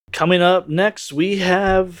Coming up next, we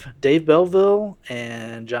have Dave Belleville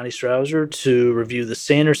and Johnny Strouser to review the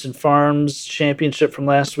Sanderson Farms Championship from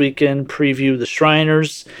last weekend, preview the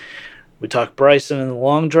Shriners. We talk Bryson and the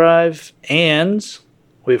long drive, and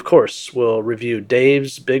we, of course, will review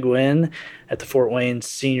Dave's big win at the Fort Wayne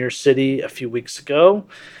Senior City a few weeks ago.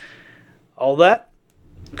 All that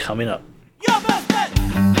coming up. Yo,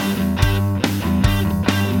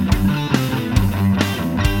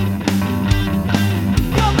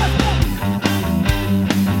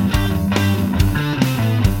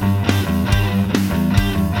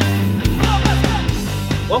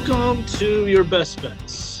 welcome to your best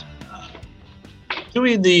bets.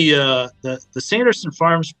 Doing the Sanderson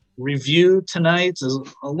Farms review tonight,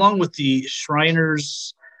 along with the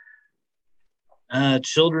Shriners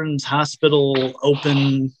Children's Hospital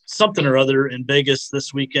Open something or other in Vegas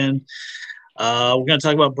this weekend. We're going to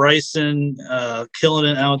talk about Bryson killing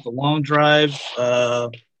it out the long drive,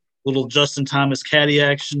 little Justin Thomas caddy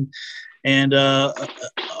action, and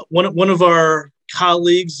one of our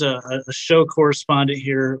colleagues, a show correspondent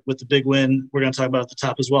here with the big win, we're going to talk about at the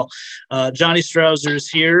top as well. Johnny Strouser is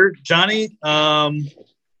here. Johnny, are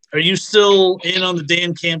you still in on the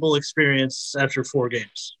Dan Campbell experience after 4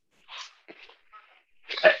 games?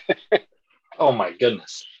 Oh my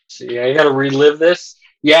goodness. See, I got to relive this.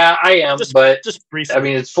 Yeah, I am, but just briefly. I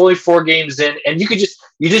mean, it's fully 4 games in, and you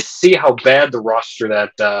just see how bad the roster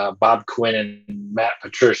that Bob Quinn and Matt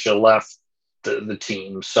Patricia left the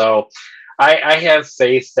team. So I have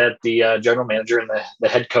faith that the general manager and the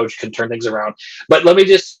head coach can turn things around. But let me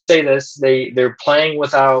just say this: they're playing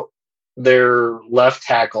without their left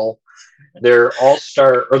tackle. Their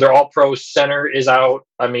all-star or their all-pro center is out.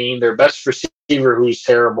 I mean, their best receiver, who's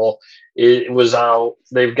terrible, it was out.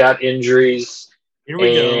 They've got injuries. Here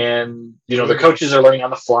we go. The coaches are learning on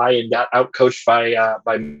the fly and got out-coached by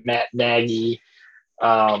Matt Nagy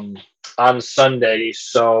on Sunday.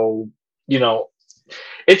 So,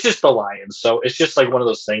 it's just the Lions. So it's just like one of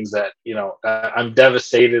those things that, I'm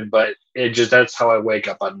devastated, but that's how I wake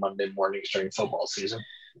up on Monday mornings during football season.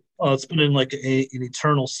 Well, it's been in like an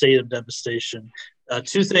eternal state of devastation.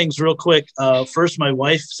 2 things real quick. First, my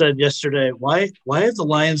wife said yesterday, why have the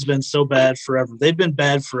Lions been so bad forever? They've been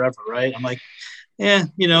bad forever, right? I'm like, yeah,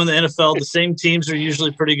 in the NFL, the same teams are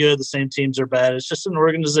usually pretty good. The same teams are bad. It's just an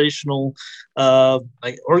organizational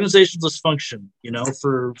dysfunction,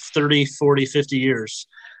 for 30, 40, 50 years.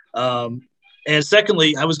 And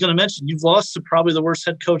secondly, I was going to mention, you've lost to probably the worst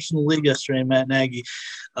head coach in the league yesterday, Matt Nagy.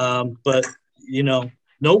 But,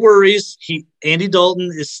 no worries. Andy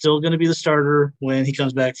Dalton is still going to be the starter when he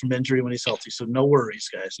comes back from injury when he's healthy. So no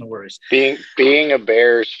worries, guys. No worries. Being a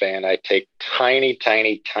Bears fan, I take tiny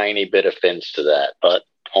bit offense to that, but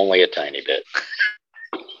only a tiny bit.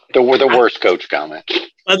 The worst coach comment.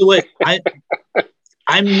 By the way,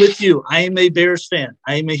 I'm with you. I am a Bears fan.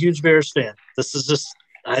 I am a huge Bears fan. This is just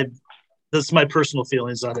that's my personal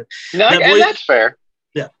feelings on it. No, that's fair.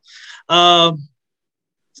 Yeah.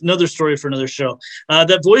 Another story for another show.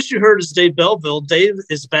 That voice you heard is Dave Belleville. Dave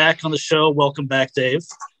is back on the show. Welcome back, Dave.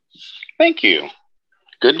 Thank you.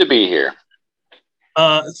 Good to be here.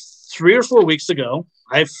 3 or 4 weeks ago,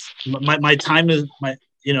 my time is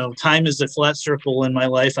time is a flat circle in my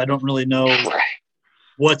life. I don't really know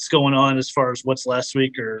what's going on as far as what's last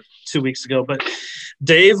week or 2 weeks ago, but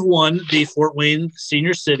Dave won the Fort Wayne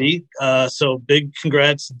Senior City. So big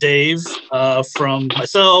congrats, Dave, from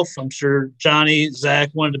myself. I'm sure Johnny,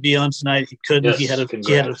 Zach wanted to be on tonight. He couldn't. Yes,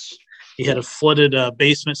 he had a flooded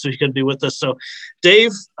basement, so he couldn't be with us. So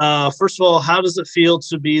Dave, first of all, how does it feel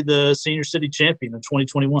to be the Senior City champion in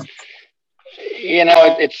 2021?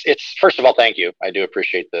 It's first of all, thank you. I do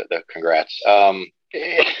appreciate the congrats.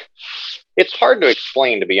 It's hard to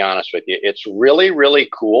explain, to be honest with you. It's really, really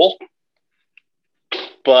cool.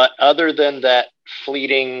 But other than that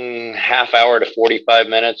fleeting half hour to 45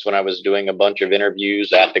 minutes when I was doing a bunch of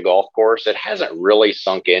interviews at the golf course, it hasn't really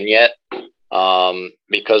sunk in yet,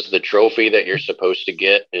 because the trophy that you're supposed to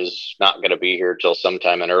get is not going to be here till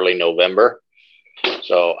sometime in early November.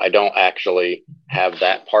 So I don't actually have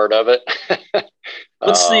that part of it.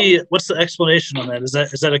 What's the explanation on that? Is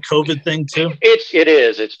that a COVID thing too? It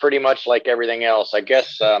is. It's pretty much like everything else. I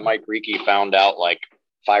guess Mike Reekie found out like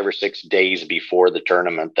 5 or 6 days before the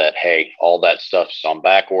tournament that, hey, all that stuff's on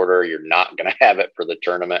back order. You're not going to have it for the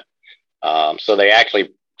tournament. So they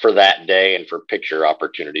actually, for that day and for picture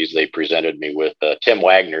opportunities, they presented me with Tim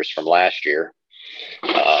Wagner's from last year.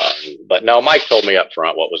 But no, Mike told me up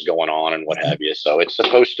front what was going on and what have you. So it's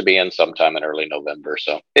supposed to be in sometime in early November.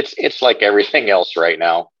 So it's like everything else right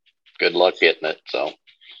now. Good luck getting it. So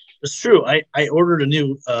It's true. I ordered a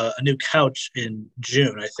new couch in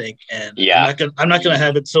June, I think, and yeah, I'm not gonna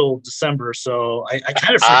have it till December. So I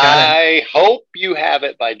kind of forgot. I hope you have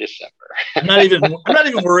it by December. I'm not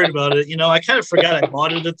even worried about it. I kind of forgot I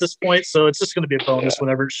bought it at this point, so it's just going to be a bonus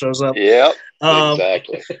whenever it shows up. Yep,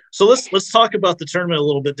 exactly. So let's talk about the tournament a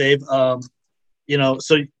little bit, Dave. So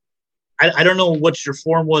I don't know what your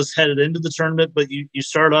form was headed into the tournament, but you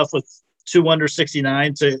start off with 2 under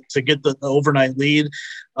 69 to get the overnight lead.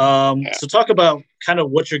 So talk about kind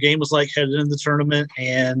of what your game was like headed into the tournament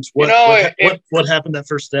and what happened that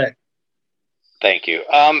first day. Thank you.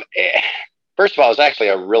 First of all, it was actually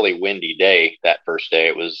a really windy day that first day.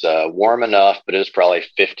 It was warm enough, but it was probably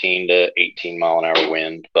 15 to 18 mile an hour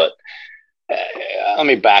wind. But let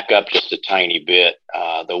me back up just a tiny bit.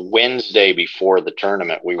 The Wednesday before the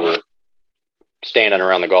tournament, we were standing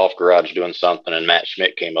around the golf garage doing something, and Matt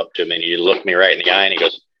Schmidt came up to me and he looked me right in the eye and he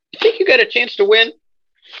goes, "You think you got a chance to win?"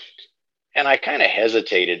 And I kind of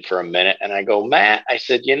hesitated for a minute, and I go, "Matt," I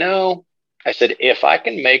said, if I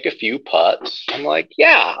can make a few putts, I'm like,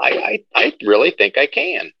 yeah, I really think I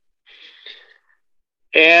can.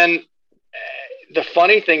 And the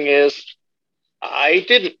funny thing is, I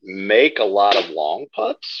didn't make a lot of long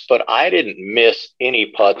putts, but I didn't miss any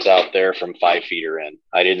putts out there from 5 feet or in.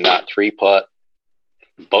 I did not 3-putt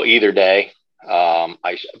either day.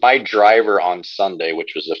 My driver on Sunday,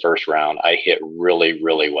 which was the first round, I hit really,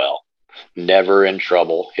 really well. Never in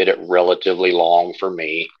trouble. Hit it relatively long for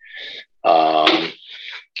me.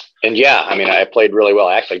 And yeah, I played really well.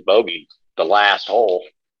 I actually bogeyed the last hole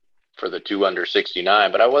for the 2 under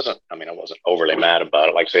 69, but I wasn't overly mad about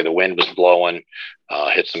it. Like I say, the wind was blowing,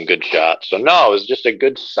 hit some good shots. So no, it was just a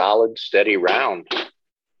good, solid, steady round.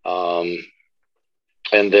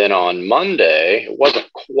 And then on Monday, it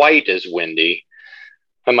wasn't quite as windy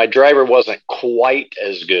and my driver wasn't quite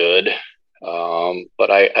as good. But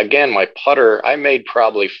my putter, I made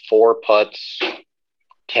probably 4 putts,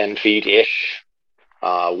 10 feet ish.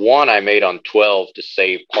 One I made on 12 to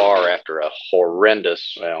save par after a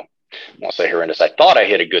horrendous, well, I won't say horrendous. I thought I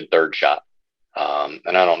hit a good third shot. And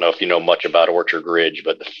I don't know if you know much about Orchard Ridge,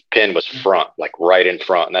 but the pin was front, like right in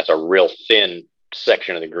front. And that's a real thin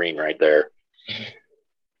section of the green right there.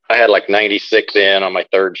 I had like 96 in on my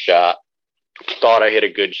third shot. Thought I hit a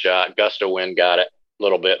good shot. Gust of wind got it a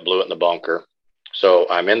little bit, blew it in the bunker. So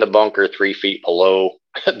I'm in the bunker 3 feet below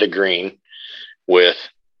the green with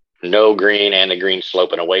no green and the green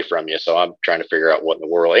sloping away from you. So I'm trying to figure out what in the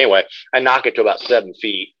world. Anyway, I knock it to about 7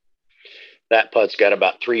 feet. That putt's got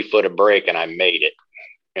about 3 foot of break and I made it.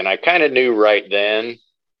 And I kind of knew right then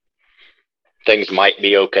things might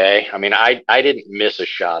be okay. I didn't miss a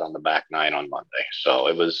shot on the back 9 on Monday. So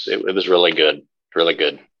it was really good. Really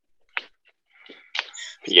good.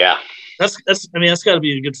 Yeah. That's got to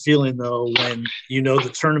be a good feeling though, when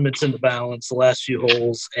the tournament's in the balance, the last few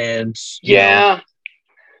holes. And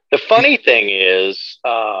the funny thing is,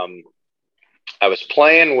 I was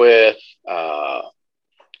playing with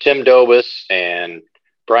Tim Dobus and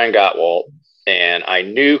Brian Gottwalt, and I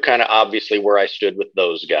knew kind of obviously where I stood with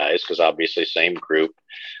those guys because obviously same group.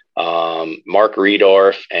 Mark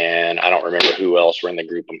Riedorf and I don't remember who else were in the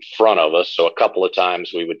group in front of us. So a couple of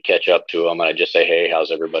times we would catch up to them and I'd just say, "Hey,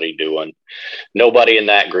 how's everybody doing?" Nobody in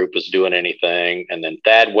that group was doing anything. And then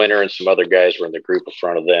Thad Winter and some other guys were in the group in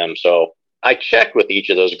front of them. So I checked with each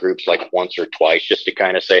of those groups like once or twice just to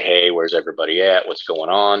kind of say, "Hey, where's everybody at? What's going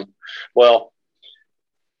on?" Well,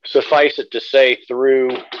 suffice it to say,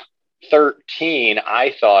 through 13,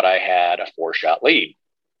 I thought I had a 4-shot lead.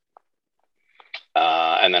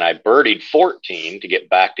 And then I birdied 14 to get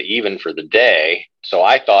back to even for the day. So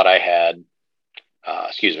I thought I had,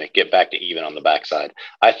 get back to even on the backside.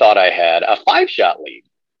 I thought I had a 5-shot lead.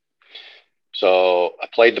 So I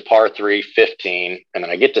played the par 3, 15, and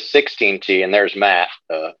then I get to 16 tee, and there's Matt,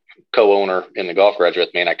 co-owner in the golf garage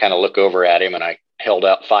with me. And I kind of look over at him and I held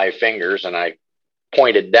out 5 fingers and I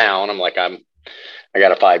pointed down. I'm like, I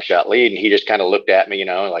got a 5-shot lead. And he just kind of looked at me,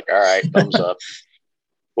 like, all right, thumbs up.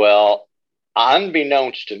 Well,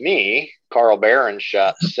 unbeknownst to me, Carl Barron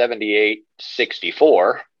shot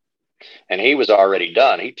 78-64, and he was already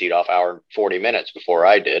done. He teed off hour and 40 minutes before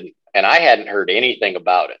I did, and I hadn't heard anything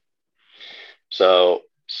about it. So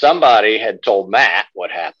somebody had told Matt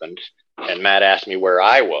what happened, and Matt asked me where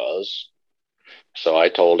I was. So I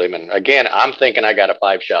told him, and again, I'm thinking I got a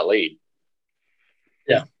 5-shot lead.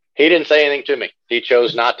 Yeah. He didn't say anything to me. He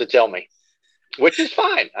chose not to tell me, which is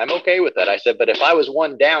fine. I'm okay with that. I said, but if I was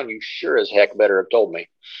 1 down, you sure as heck better have told me.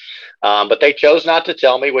 But they chose not to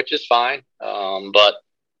tell me, which is fine. But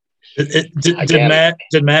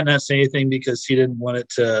did Matt not say anything because he didn't want it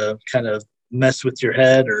to kind of mess with your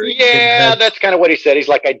head or yeah, that's kind of what he said. He's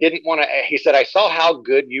like, I didn't want to, he said, I saw how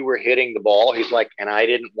good you were hitting the ball. He's like, and I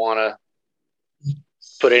didn't want to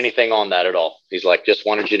put anything on that at all. He's like, just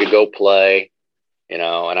wanted you to go play, and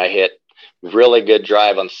I hit really good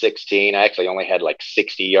drive on 16. I actually only had like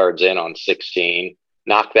 60 yards in on 16,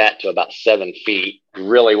 knocked that to about 7 feet.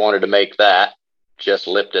 Really wanted to make that, just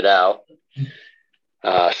lifted out.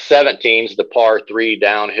 17's the par 3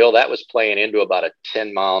 downhill. That was playing into about a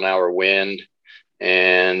 10-mile-an-hour wind.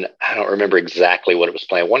 And I don't remember exactly what it was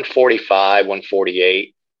playing, 145,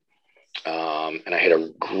 148. And I hit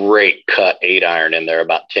a great cut 8-iron in there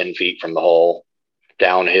about 10 feet from the hole,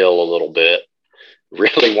 downhill a little bit.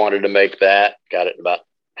 Really wanted to make that. Got it about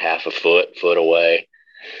half a foot away.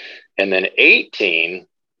 And then 18,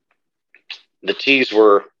 the tees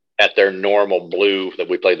were at their normal blue, that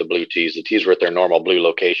we played the blue tees. The tees were at their normal blue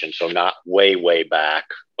location, so not way, way back,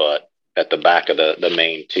 but at the back of the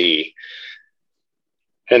main tee.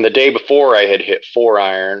 And the day before, I had hit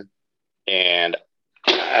 4-iron, and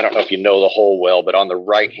I don't know if you know the hole well, but on the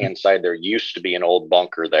right-hand side, there used to be an old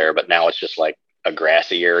bunker there, but now it's just like a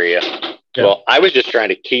grassy area. Yeah. Well, I was just trying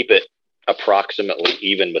to keep it approximately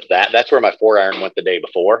even with that. That's where my 4-iron went the day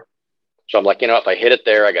before. So I'm like, if I hit it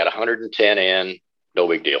there, I got 110 in, no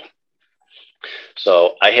big deal.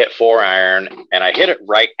 So I hit 4-iron, and I hit it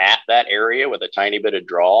right at that area with a tiny bit of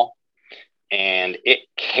draw, and it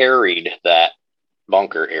carried that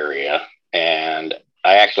bunker area. And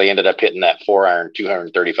I actually ended up hitting that 4-iron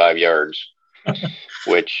 235 yards,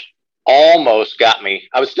 which almost got me.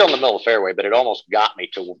 I was still in the middle of the fairway, but it almost got me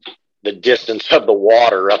to the distance of the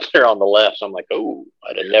water up there on the left. So I'm like, oh,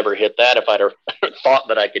 I'd have never hit that if I'd have thought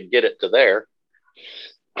that I could get it to there.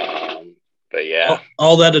 But yeah,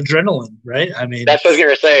 all that adrenaline, right? I mean, that's what I was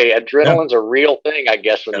going to say. Adrenaline's a real thing, I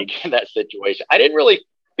guess, when you get in that situation. I didn't really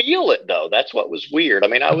feel it though. That's what was weird.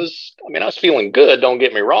 I was feeling good. Don't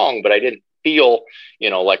get me wrong, but I didn't feel,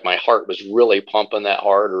 like my heart was really pumping that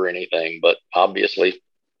hard or anything. But obviously,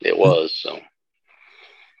 it was. So,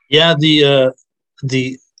 yeah, the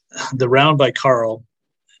round by Carl,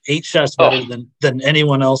 8 shots better than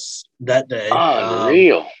anyone else that day.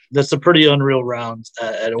 Unreal. That's a pretty unreal round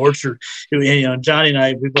at Orchard. Johnny and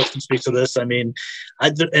I, we both can speak to this. I mean,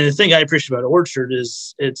 and the thing I appreciate about Orchard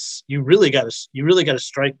is you really got to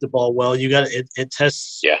strike the ball well. You got it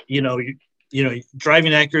tests. Yeah.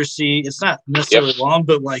 Driving accuracy. It's not necessarily long,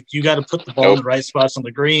 but like you got to put the ball in the right spots on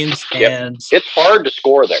the greens, and it's hard to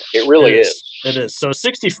score there. It really is. It is. So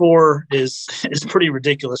 64 is pretty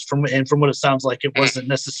ridiculous from what it sounds like. It wasn't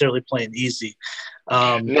necessarily playing easy.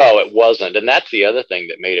 No, it wasn't, and that's the other thing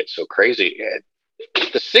that made it so crazy.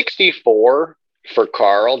 The 64 for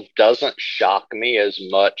Carl doesn't shock me as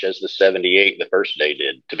much as the 78 the first day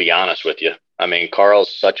did. To be honest with you, I mean,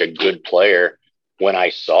 Carl's such a good player. When I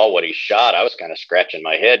saw what he shot, I was kind of scratching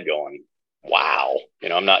my head going, wow,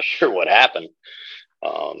 I'm not sure what happened.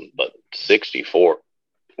 But 64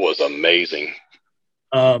 was amazing.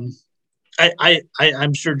 I'm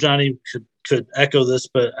sure Johnny could echo this,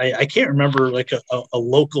 but I can't remember like a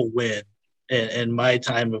local win in my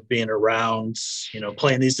time of being around,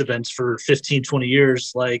 playing these events for 15, 20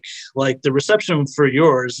 years, like the reception for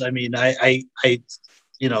yours. I mean, I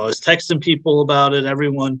was texting people about it.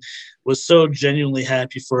 Everyone was so genuinely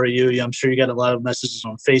happy for you. I'm sure you got a lot of messages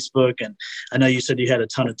on Facebook, and I know you said you had a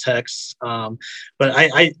ton of texts. But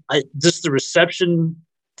I just the reception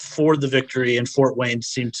for the victory in Fort Wayne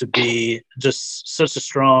seemed to be just such a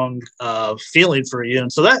strong feeling for you,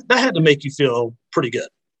 and so that had to make you feel pretty good.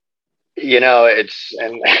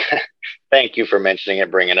 And thank you for mentioning it,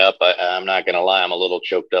 bringing it up. I'm not going to lie, I'm a little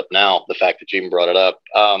choked up now. The fact that you even brought it up.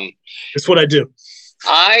 It's what I do.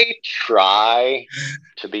 I try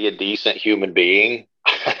to be a decent human being,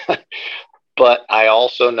 but I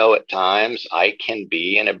also know at times I can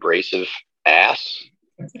be an abrasive ass.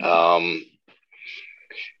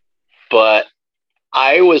 But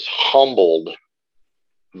I was humbled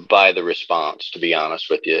by the response, to be honest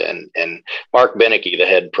with you. And Mark Beneke, the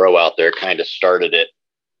head pro out there, kind of started it.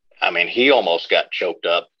 I mean, he almost got choked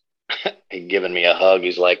up. He'd given me a hug.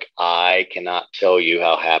 He's like, I cannot tell you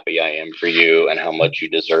how happy I am for you and how much you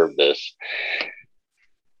deserve this.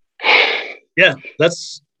 Yeah,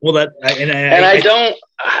 that's I don't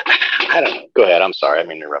know. Go ahead. I'm sorry. I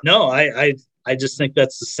mean, interrupt. No, I just think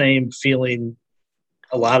that's the same feeling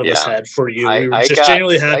a lot of us had for you. We were just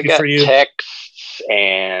genuinely happy for you. Texts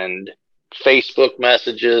and Facebook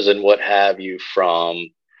messages and what have you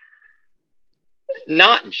from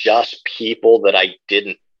not just people that I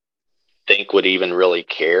didn't think would even really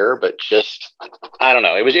care, but just, I don't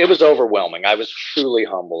know. It was overwhelming. I was truly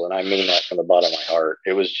humble, and I mean that from the bottom of my heart.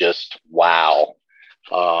 It was just, wow.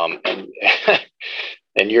 And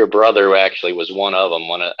and your brother actually was one of them.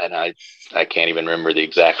 And I can't even remember the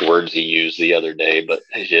exact words he used the other day, but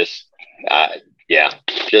it's just, yeah.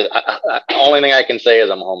 Only thing I can say is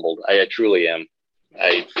I'm humbled. I truly am.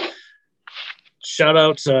 Shout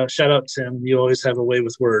out, Tim. You always have a way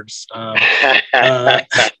with words.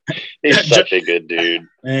 He's such a good dude.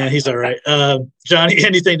 Yeah, he's all right. Johnny,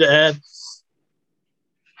 anything to add?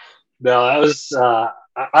 No, that was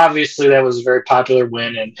obviously that was a very popular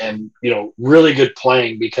win and really good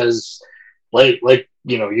playing because like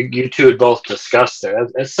you two had both discussed there.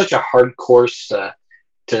 That's such a hard course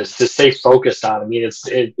to stay focused on. I mean, it's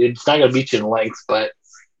not going to beat you in length, but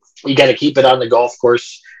you got to keep it on the golf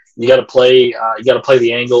course. You got to play. You got to play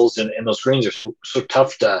the angles, and those greens are so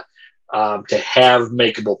tough to have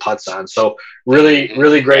makeable putts on. So really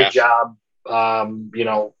great job.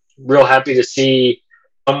 Real happy to see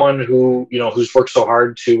someone who's worked so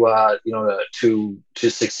hard to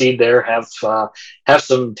succeed there, have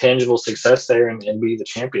some tangible success there, and be the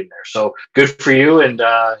champion there. So good for you, and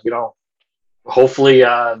hopefully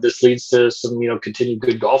this leads to some continued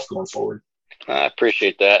good golf going forward. I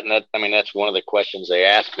appreciate that, and that's one of the questions they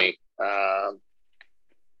asked me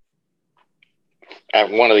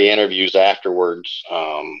at one of the interviews afterwards.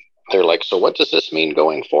 They're like, "So what does this mean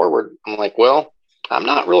going forward?" I'm like, "Well, I'm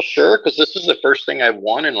not real sure because this is the first thing I've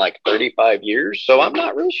won in like 35 years, so I'm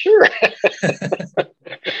not real sure."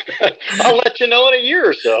 I'll let you know in a year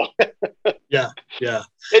or so. Yeah.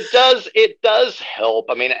 It does help.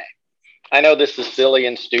 I mean, I know this is silly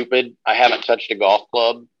and stupid. I haven't touched a golf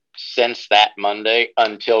club since that Monday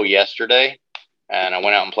until yesterday. And I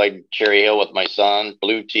went out and played Cherry Hill with my son,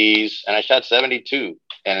 blue tees, and I shot 72.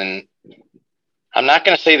 And I'm not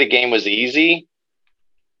going to say the game was easy,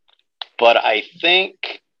 but I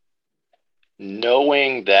think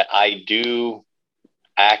knowing that I do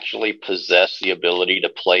actually possess the ability to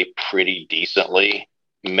play pretty decently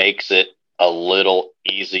makes it a little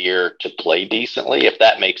easier to play decently, if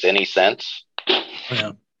that makes any sense.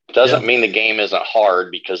 Yeah. Doesn't mean the game isn't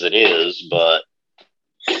hard, because it is, but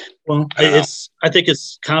I think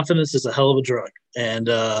it's confidence is a hell of a drug. And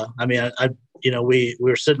we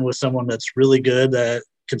were sitting with someone that's really good that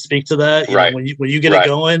can speak to that. You know, when you get it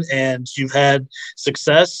going and you've had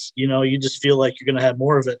success, you just feel like you're going to have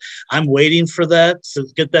more of it. I'm waiting for that to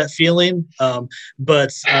get that feeling.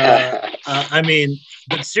 But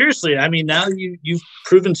seriously, now you've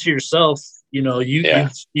proven to yourself,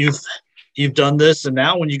 you've done this, and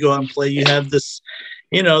now when you go out and play, you have this,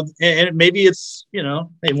 and maybe it's,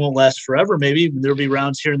 it won't last forever. Maybe there'll be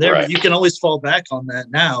rounds here and there, but you can always fall back on that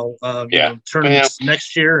now. Tournaments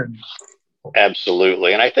next year. And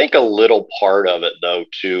absolutely. And I think a little part of it, though,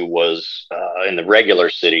 too, was in the regular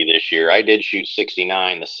city this year. I did shoot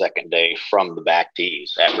 69 the second day from the back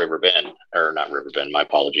tees at Riverbend, or not Riverbend, my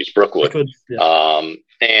apologies, Brookwood. Yeah.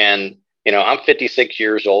 And, I'm 56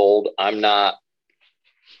 years old. I'm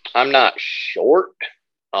not short,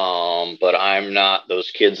 but I'm not those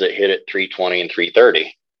kids that hit it 320 and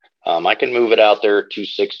 330. I can move it out there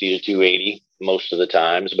 260 to 280 most of the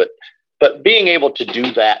times, but being able to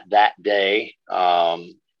do that day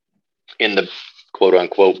in the quote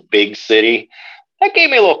unquote big city, that gave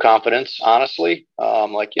me a little confidence, honestly.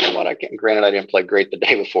 Like, you know what, granted, I didn't play great the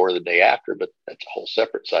day before or the day after, but that's a whole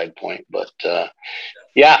separate side point. But I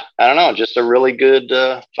don't know, just a really good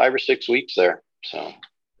 5 or 6 weeks there. So.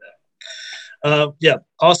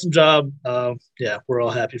 Awesome job. We're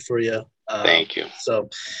all happy for you. Thank you. So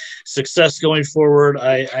success going forward,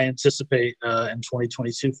 I anticipate in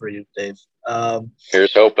 2022 for you, Dave.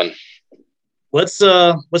 Here's hoping. Let's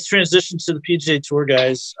transition to the PGA Tour,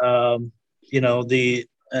 guys.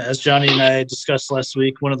 As Johnny and I discussed last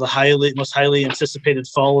week, one of the most highly anticipated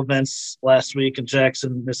fall events last week in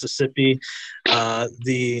Jackson, Mississippi,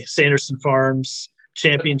 the Sanderson Farms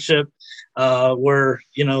Championship. Where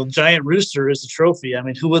Giant Rooster is a trophy. I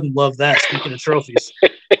mean, who wouldn't love that? Speaking of trophies,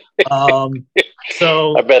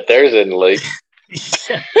 so I bet there's in the league.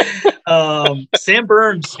 Sam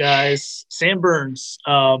Burns, guys. Sam Burns.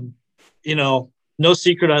 No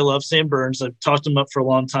secret, I love Sam Burns. I've talked him up for a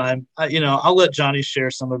long time. I'll let Johnny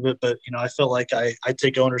share some of it, but I felt like I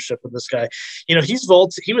take ownership of this guy.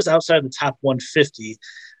 He was outside the top 150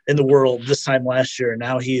 in the world this time last year. And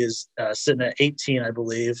now he is sitting at 18, I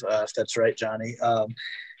believe, if that's right, Johnny.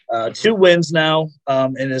 2 wins now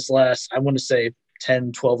in his last, I want to say,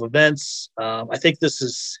 10, 12 events. I think this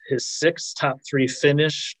is his 6th top 3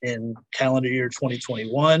 finish in calendar year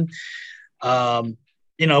 2021.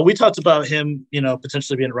 We talked about him,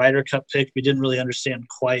 potentially being a Ryder Cup pick. We didn't really understand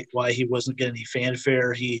quite why he wasn't getting any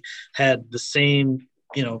fanfare. He had the same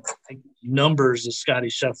numbers as Scotty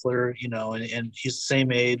Scheffler, and he's the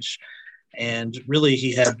same age. And really,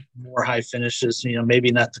 he had more high finishes,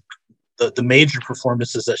 maybe not the major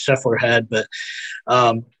performances that Scheffler had, but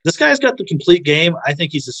this guy's got the complete game. I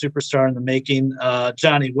think he's a superstar in the making.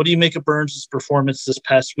 Johnny, what do you make of Burns' performance this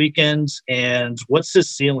past weekend, and what's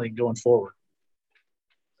his ceiling going forward?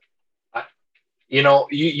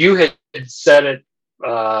 You had said it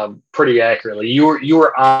pretty accurately. You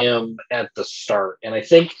were on him at the start, and I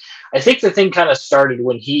think the thing kind of started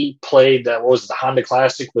when he played what was the Honda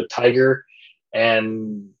Classic with Tiger,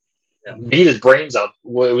 and beat his brains out.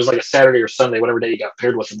 It was like a Saturday or Sunday, whatever day he got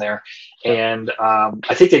paired with him there. And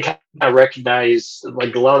I think they kind of recognized,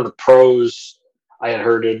 like a lot of the pros I had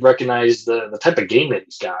heard, had recognized the type of game that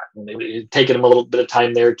he's got. And it had taken him a little bit of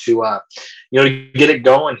time there to get it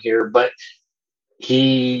going here. But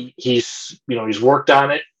he's worked on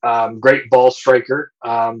it. Great ball striker.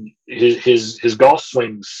 His golf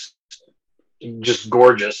swing's just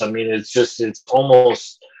gorgeous. I mean, it's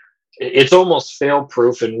almost fail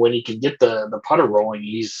proof. And when he can get the putter rolling,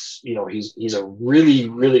 he's a really,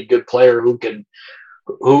 really good player who can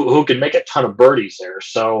make a ton of birdies there.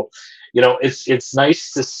 So, it's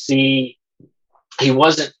nice to see he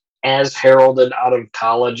wasn't as heralded out of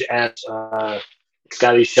college as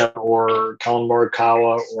Scotty Scheffler or Colin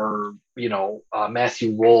Morikawa or,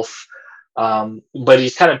 Matthew Wolff. But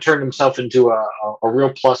he's kind of turned himself into a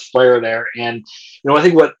real plus player there. And, I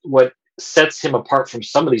think what sets him apart from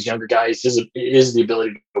some of these younger guys is the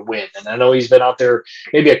ability to win. And I know he's been out there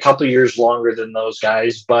maybe a couple of years longer than those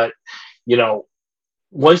guys, but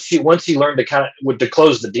once he learned to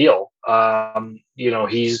close the deal,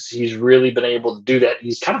 he's really been able to do that.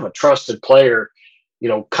 He's kind of a trusted player,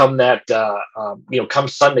 come come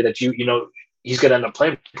Sunday that he's going to end up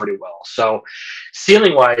playing pretty well. So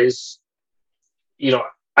ceiling wise,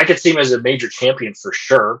 I could see him as a major champion for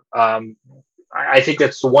sure. I think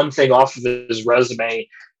that's the one thing off of his resume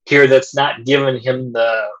here that's not given him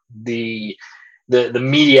the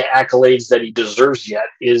media accolades that he deserves yet,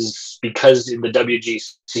 is because in the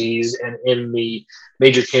WGCs and in the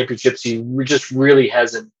major championships, he just really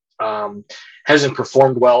hasn't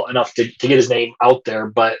performed well enough to get his name out there.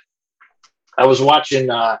 But I was watching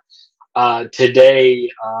today,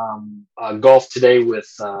 Golf Today with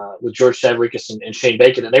George Savrikas and Shane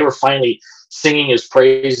Bacon, and they were finally singing his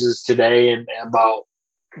praises today, and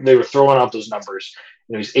they were throwing out those numbers.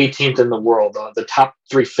 He's 18th in the world, the top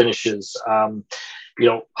 3 finishes,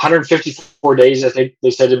 154 days, I think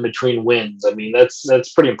they said, in between wins. I mean,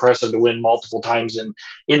 that's pretty impressive to win multiple times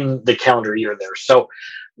in the calendar year there. So,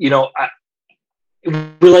 we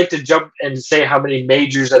like to jump and say how many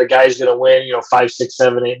majors that a guy's going to win, 5, 6,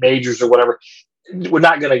 7, 8 majors or whatever. We're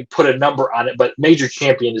not going to put a number on it, but major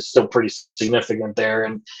champion is still pretty significant there.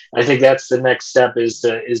 And I think that's the next step, is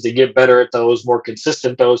to get better at those, more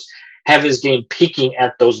consistent those, have his game peaking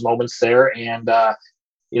at those moments there, and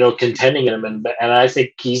contending in them. And I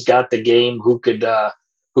think he's got the game who could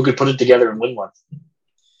put it together and win one.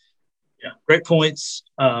 Yeah, great points.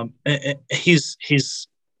 He's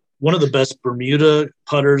one of the best Bermuda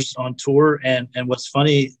putters on tour. And what's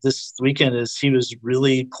funny this weekend is he was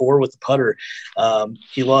really poor with the putter.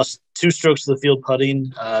 He lost 2 strokes to the field putting.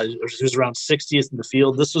 He was around 60th in the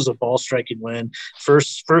field. This was a ball striking win.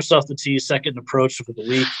 First off the tee, second approach for the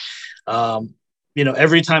week.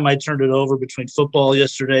 Every time I turned it over between football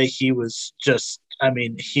yesterday, he was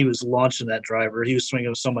launching that driver. He was swinging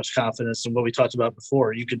with so much confidence. And what we talked about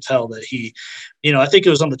before, you could tell that he, I think it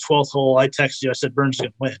was on the 12th hole. I texted you, I said, Burns is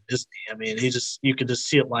going to win, isn't he? I mean, you could just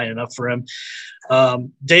see it lining up for him.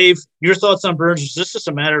 Dave, your thoughts on Burns? Is this just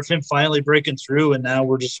a matter of him finally breaking through, and now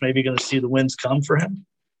we're just maybe going to see the wins come for him?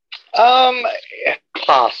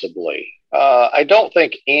 Possibly. I don't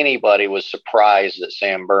think anybody was surprised that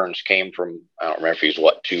Sam Burns came from, I don't remember if he's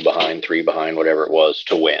 2 behind, 3 behind, whatever it was,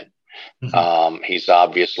 to win. Mm-hmm. He's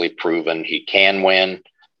obviously proven he can win.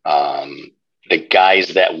 The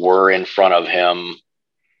guys that were in front of him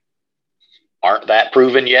aren't that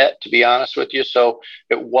proven yet, to be honest with you. So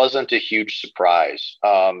it wasn't a huge surprise.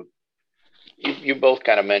 You both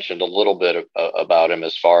kind of mentioned a little bit about him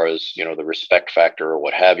as far as, the respect factor or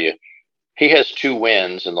what have you. He has 2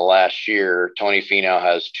 wins in the last year. Tony Finau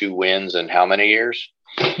has 2 wins in how many years?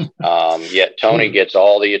 Yet Tony gets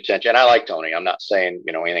all the attention. I like Tony. I'm not saying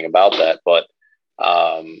anything about that, but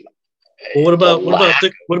what about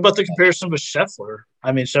the comparison with Scheffler?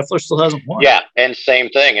 I mean, Scheffler still hasn't won. Yeah, and same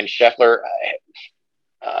thing. And Scheffler,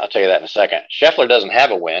 I'll tell you that in a second. Scheffler doesn't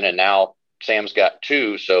have a win, and now Sam's got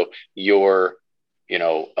 2. So you're,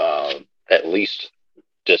 at least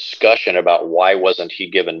discussion about why wasn't he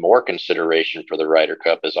given more consideration for the Ryder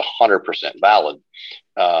Cup is 100% valid.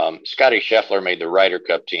 Scotty Scheffler made the Ryder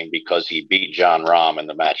Cup team because he beat John Rahm in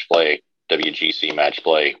the WGC match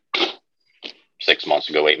play 6 months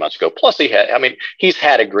ago, 8 months ago. Plus he's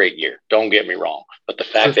had a great year. Don't get me wrong. But the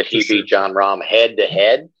fact that he beat John Rahm head to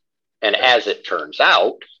head, and as it turns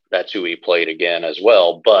out, that's who he played again as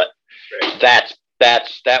well. But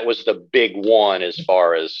that was the big one as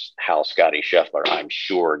far as how Scotty Scheffler, I'm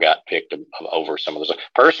sure, got picked over some of those.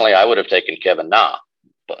 Personally, I would have taken Kevin Na,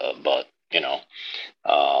 but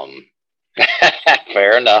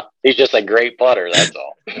fair enough. He's just a great putter. That's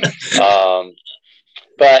all.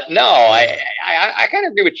 But no, I kind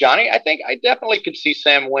of agree with Johnny. I think I definitely could see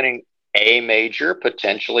Sam winning a major,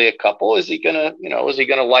 potentially a couple. Is he gonna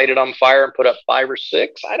light it on fire and put up 5 or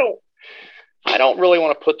 6? I don't really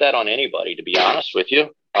want to put that on anybody, to be honest with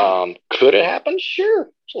you. Could it happen? Sure.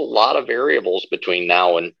 There's a lot of variables between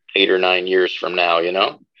now and 8 or 9 years from now,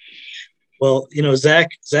 Well, Zach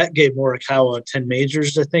gave Morikawa 10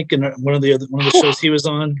 majors, I think, in one of the shows he was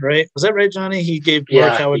on, right? Was that right, Johnny? He gave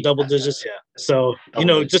Morikawa double digits. Yeah. So,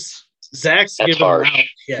 just Zach's giving him out.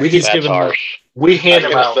 Yeah, he's giving harsh. We hand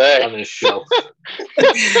them out on this show.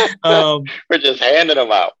 We're just handing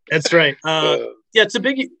them out. That's right. Yeah, to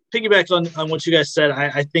piggyback on what you guys said,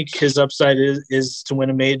 I think his upside is to win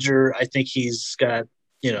a major. I think he's got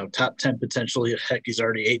top 10 potential. Heck, he's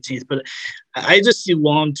already 18th. But I just see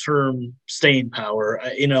long-term staying power.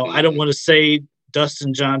 I don't want to say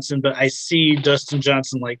Dustin Johnson, but I see Dustin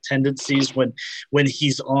Johnson-like tendencies when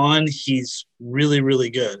he's on. He's really, really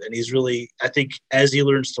good, and he's really. I think as he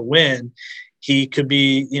learns to win, he could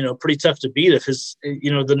be pretty tough to beat. If his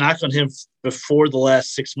the knock on him before the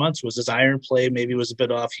last 6 months was his iron play maybe was a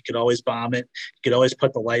bit off. He could always bomb it. He could always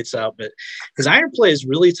put the lights out, but his iron play is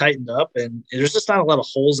really tightened up, and there's just not a lot of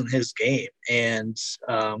holes in his game. And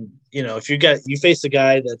if you face a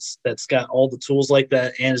guy that's got all the tools like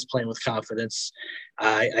that and is playing with confidence,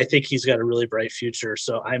 I think he's got a really bright future.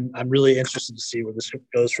 So I'm really interested to see where this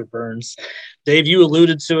goes for Burns. Dave, you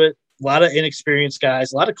alluded to it. A lot of inexperienced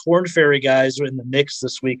guys, a lot of Korn Ferry guys were in the mix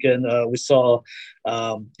this weekend. We saw,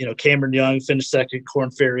 Cameron Young finished second, Korn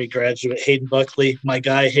Ferry graduate. Hayden Buckley, my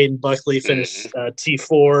guy Hayden Buckley, finished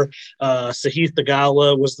T4. Sahith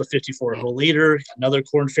Theegala was the 54-hole leader, another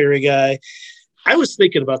Korn Ferry guy. I was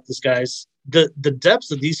thinking about this, guys. The depth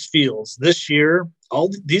of these fields this year, all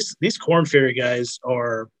these Korn Ferry guys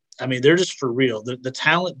are, they're just for real. The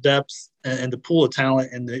talent depth and the pool of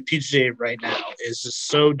talent in the PGA right now is just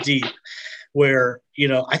so deep where,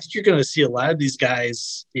 I think you're going to see a lot of these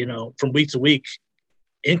guys, from week to week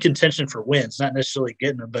in contention for wins, not necessarily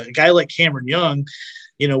getting them. But a guy like Cameron Young,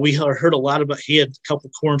 we heard a lot about, he had a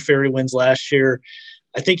couple Korn Ferry wins last year.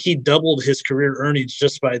 I think he doubled his career earnings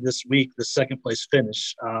just by this week, the second place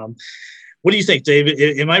finish. What do you think,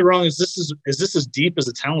 David? Am I wrong? Is this as deep as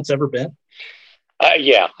the talent's ever been?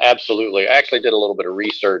 Yeah, absolutely. I actually did a little bit of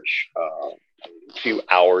research a few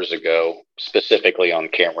hours ago, specifically on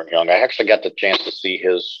Cameron Young. I actually got the chance to see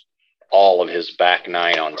all of his back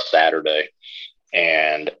nine on Saturday,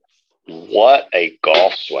 and what a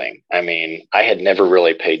golf swing. I had never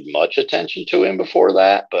really paid much attention to him before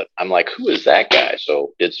that, but I'm like, who is that guy?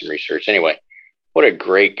 So did some research. Anyway, what a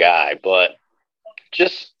great guy. But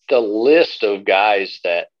just the list of guys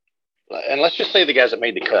that, and let's just say the guys that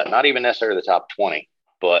made the cut, not even necessarily the top 20,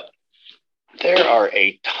 but there are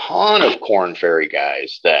a ton of Korn Ferry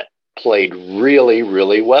guys that played really,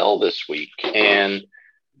 really well this week. And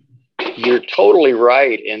you're totally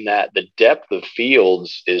right in that the depth of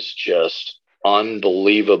fields is just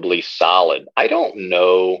unbelievably solid. I don't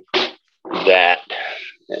know that,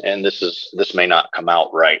 and this may not come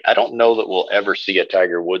out right, I don't know that we'll ever see a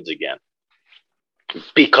Tiger Woods again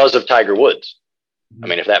because of Tiger Woods.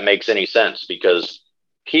 If that makes any sense, because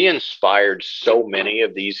he inspired so many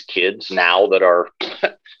of these kids now that are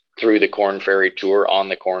through the Korn Ferry Tour, on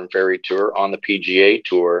the Korn Ferry Tour, on the PGA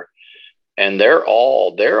Tour, and they're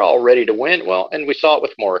all ready to win. Well, and we saw it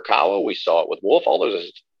with Morikawa, we saw it with Wolf, all those,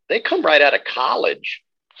 they come right out of college.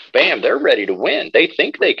 Bam, they're ready to win. They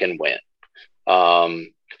think they can win.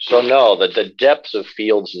 So no, the depths of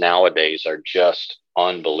fields nowadays are just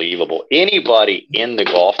unbelievable. Anybody in the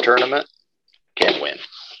golf tournament can win,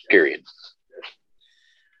 period.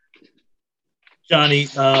 Johnny,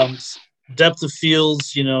 depth of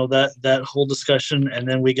fields, that whole discussion, and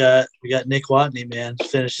then we got Nick Watney, man,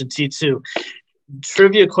 finishing T2.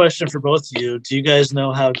 Trivia question for both of you: do you guys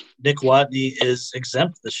know how Nick Watney is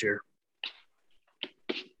exempt this year?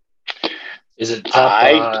 Is it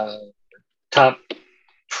top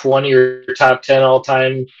 20 or top 10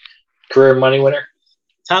 all-time career money winner?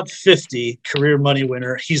 top 50 career money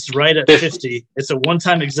winner. He's right at 50. It's a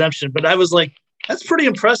one-time exemption, but I was like, that's pretty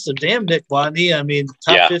impressive. Damn, Nick Watney. I mean,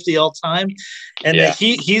 top 50 all time. And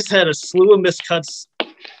he's had a slew of miscuts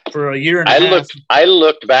for a year and a half. I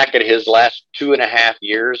looked back at his last 2.5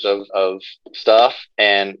 years of stuff,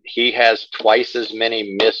 and he has twice as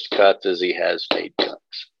many missed cuts as he has made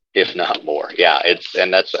cuts, if not more. Yeah, it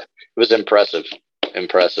was impressive.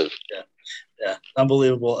 Yeah,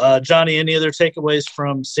 unbelievable. Johnny, any other takeaways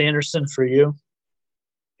from Sanderson for you?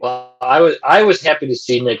 Well, I was happy to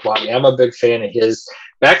see Nick Watney. I'm a big fan of his.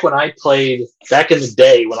 Back in the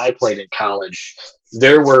day when I played in college,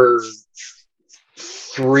 there were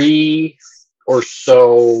 3 or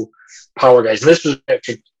so power guys. And this was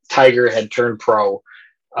after Tiger had turned pro,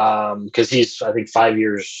 because he's, I think, 5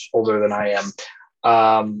 years older than I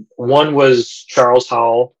am. One was Charles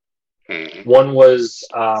Howell. One was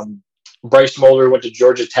Bryce Mulder, went to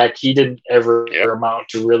Georgia Tech. He didn't ever amount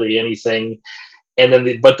to really anything. And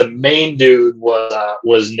then, but the main dude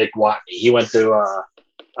was Nick Watney. He went to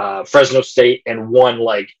Fresno State and won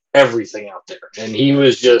like everything out there. And he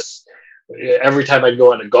was just, every time I'd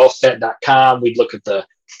go into golfstat.com, we'd look at the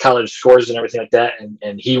college scores and everything like that.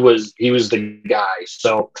 And he was the guy.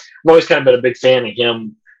 So I've always kind of been a big fan of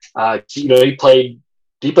him. He played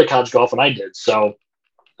college golf and I did. So,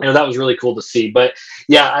 that was really cool to see. But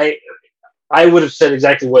yeah, I would have said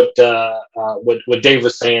exactly what Dave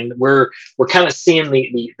was saying. We're kind of seeing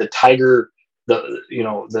the Tiger,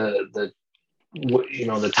 the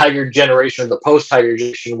Tiger generation, or the post Tiger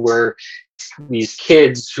generation, where these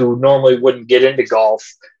kids who normally wouldn't get into golf,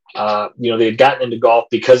 they had gotten into golf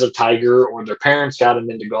because of Tiger, or their parents got them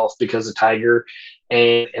into golf because of Tiger,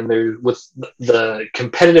 and they're with the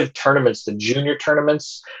competitive tournaments, the junior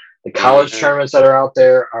tournaments, the college tournaments that are out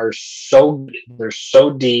there are so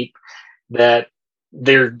deep that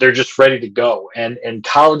they're just ready to go. And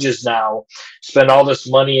colleges now spend all this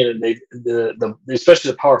money, and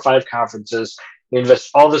especially the Power 5 conferences, they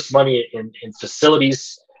invest all this money in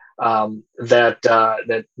facilities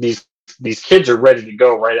that these kids are ready to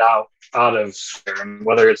go right out of,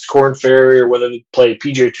 whether it's Corn Ferry or whether they play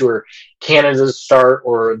PGA Tour Canada's start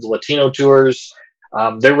or the Latino tours,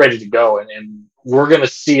 they're ready to go. And we're going to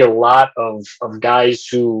see a lot of guys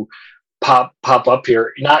who pop up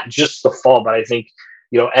here, not just the fall, but I think,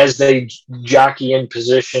 as they jockey in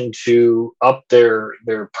position to up their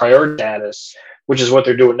priority status, which is what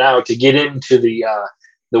they're doing now to get into the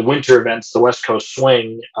winter events, the West Coast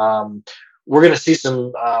Swing. We're going to see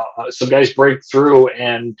some guys break through,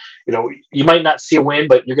 and you might not see a win,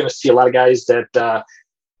 but you're going to see a lot of guys that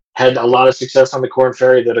had a lot of success on the Corn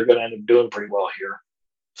Ferry that are going to end up doing pretty well here.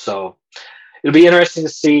 So it'll be interesting to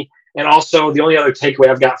see. And also, the only other takeaway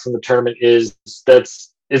I've got from the tournament is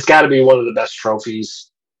it's got to be one of the best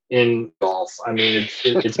trophies in golf. I mean,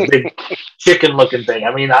 it's a big chicken-looking thing.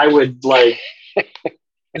 I mean, I would like.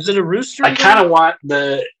 Is it a rooster? I kind of want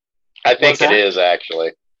the. I think it is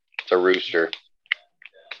actually. It's a rooster.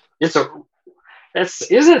 Isn't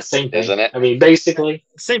it same thing? Isn't it? I mean, basically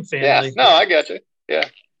same family. Yeah. No, I got you. Yeah.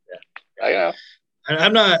 I know.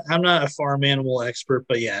 I'm not a farm animal expert,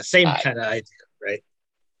 but yeah, same kind of idea, right?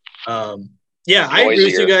 I agree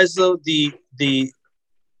with you guys though.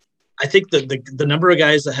 I think the number of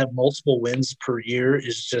guys that have multiple wins per year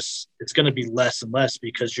is just, it's going to be less and less,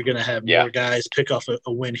 because you're going to have more guys pick off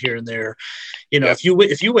a win here and there. If you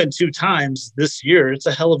win 2 times this year, it's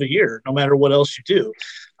a hell of a year, no matter what else you do.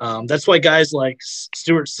 That's why guys like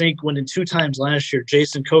Stuart Sink winning 2 times last year,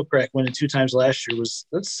 Jason Kokrak winning 2 times last year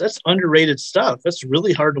that's underrated stuff. That's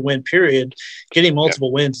really hard to win, period. Getting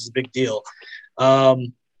multiple wins is a big deal.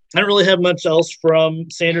 I don't really have much else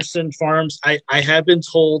from Sanderson Farms. I have been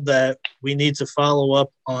told that we need to follow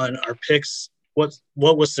up on our picks, what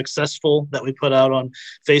was successful that we put out on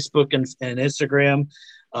Facebook and Instagram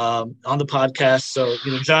on the podcast. So,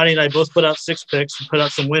 Johnny and I both put out 6 picks. We put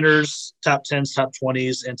out some winners, top 10s, top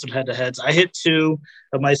 20s, and some head-to-heads. I hit 2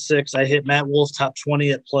 of my 6. I hit Matt Wolf top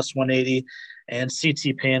 20 at plus 180. And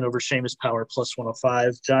CT Pan over Seamus Power plus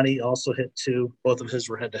 105. Johnny also hit 2. Both of his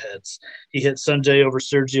were head-to-heads. He hit Sanjay over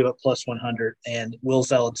Sergio at plus 100 and Will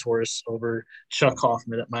Zalatoris over Chuck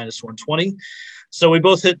Hoffman at minus 120. So we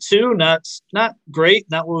both hit 2. Not great,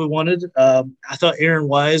 not what we wanted. I thought Aaron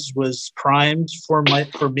Wise was primed for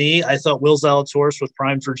me. I thought Will Zalatoris was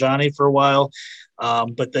primed for Johnny for a while,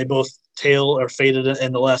 but they both faded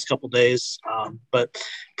in the last couple days. But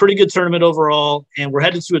pretty good tournament overall. And we're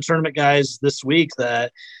headed to a tournament, guys, this week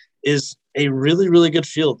that is a really, really good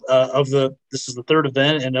field. This is the 3rd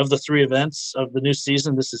event, and of the 3 events of the new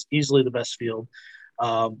season, this is easily the best field.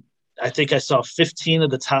 I think I saw 15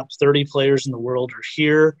 of the top 30 players in the world are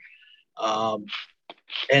here.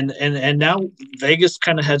 and now Vegas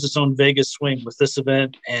kind of has its own Vegas swing with this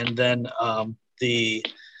event, and then the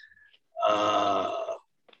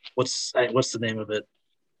what's the name of it?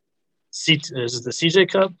 Is it the CJ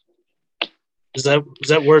Cup? Is that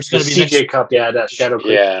where it's going to be? CJ Cup, yeah, that Shadow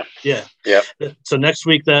Creek. Yeah. Yep. So next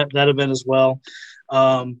week that event as well.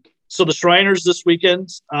 So the Shriners this weekend,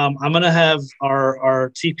 I'm going to have our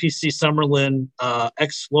TPC Summerlin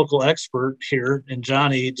local expert here, and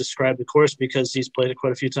Johnny, describe the course because he's played it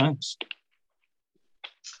quite a few times.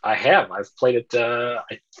 I have. I've played it,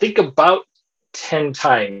 I think, about 10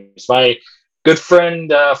 times. My good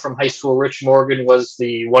friend from high school, Rich Morgan, was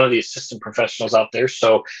one of the assistant professionals out there.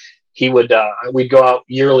 So he would we'd go out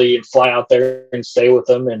yearly and fly out there and stay with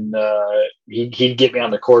him, and he'd get me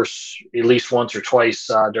on the course at least once or twice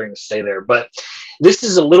during the stay there. But this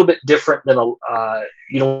is a little bit different than when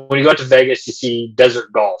you go out to Vegas, you see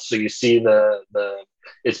desert golf, so you see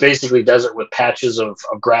it's basically desert with patches of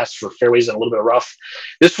grass for fairways and a little bit of rough.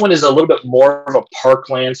 This one is a little bit more of a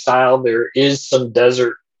parkland style. There is some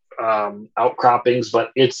desert outcroppings,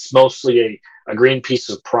 but it's mostly a green piece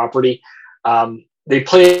of property. They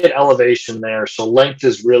play at elevation there, so length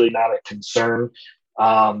is really not a concern.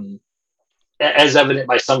 As evident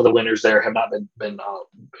by some of the winners there have not been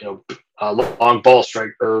long ball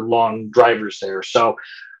strike or long drivers there. So,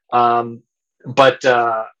 but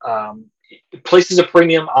places a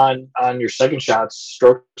premium on your second shots.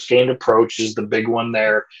 Strokes gained approach is the big one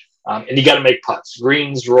there, and you got to make putts.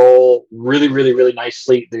 Greens roll really, really, really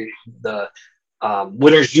nicely. The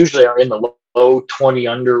winners usually are in the low 20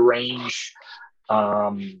 under range.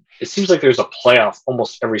 It seems like there's a playoff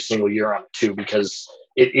almost every single year on it too, because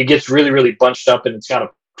it gets really, really bunched up, and it's got a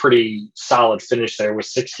pretty solid finish there with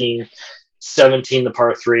 16, 17, the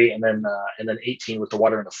par 3, and then 18 with the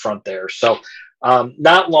water in the front there. So,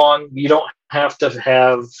 not long. You don't have to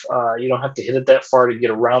hit it that far to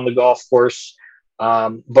get around the golf course.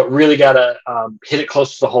 But really got to hit it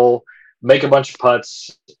close to the hole, make a bunch of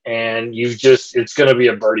putts, and it's going to be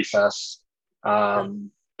a birdie fest.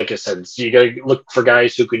 Like I said, so you got to look for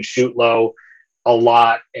guys who can shoot low a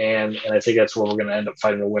lot, and I think that's where we're going to end up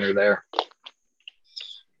finding a winner there.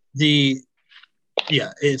 I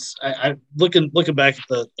looking back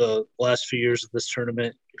at the last few years of this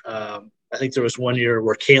tournament. I think there was one year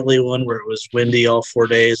where Cantley won, where it was windy all 4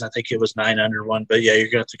 days. I think it was 9 under one, but yeah, you're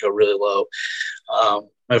going to have to go really low.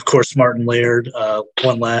 Of course, Martin Laird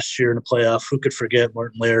won last year in a playoff. Who could forget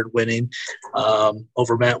Martin Laird winning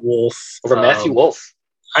over Matt Wolff? Over Matthew Wolff.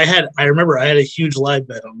 I remember I had a huge live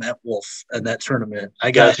bet on Matt Wolff in that tournament.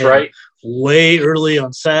 I got him right. way early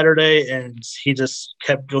on Saturday, and he just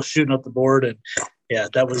kept shooting up the board. And yeah,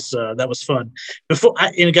 that was fun.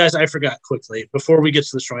 Guys, I forgot quickly before we get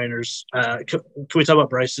to the Shriners. Can we talk about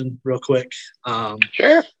Bryson real quick?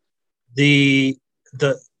 Sure. I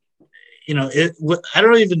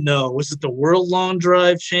don't even know. Was it the World Long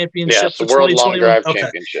Drive Championship? Yeah, it's the World Long Drive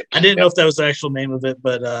Championship. I didn't know if that was the actual name of it,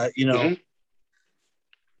 but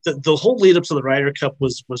the whole lead up to the Ryder Cup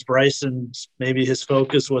was Bryson's. Maybe his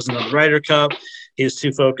focus wasn't on the Ryder Cup. He was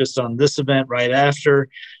too focused on this event right after.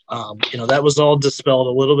 That was all dispelled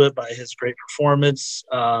a little bit by his great performance.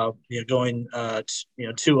 Going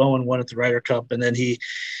 2-0-1 at the Ryder Cup, and then he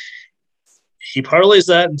parlays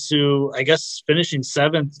that into, I guess, finishing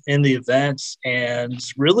 7th in the event and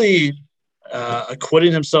really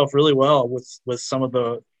acquitting himself really well with some of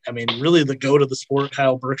really the goat of the sport,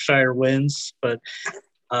 Kyle Berkshire, wins. But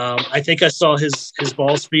I think I saw his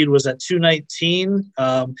ball speed was at 219.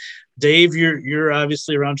 Dave, you're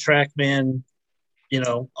obviously around TrackMan,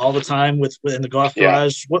 all the time in the golf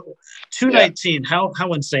garage. What 219? Yeah.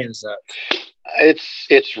 How insane is that?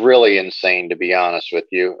 It's really insane, to be honest with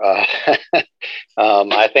you.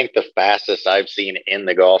 I think the fastest I've seen in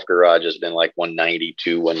the golf garage has been like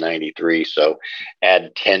 192, 193. So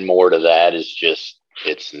add 10 more to that is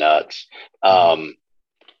it's nuts.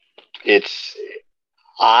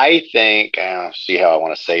 I think, see how I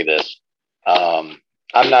want to say this.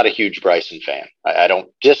 I'm not a huge Bryson fan. I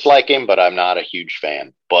don't dislike him, but I'm not a huge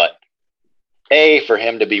fan. But for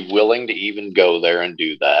him to be willing to even go there and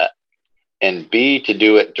do that, and B, to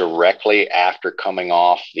do it directly after coming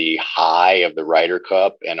off the high of the Ryder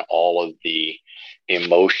Cup and all of the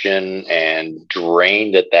emotion and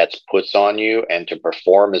drain that's puts on you, and to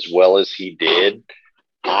perform as well as he did,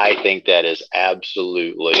 I think that is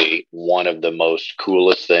absolutely one of the most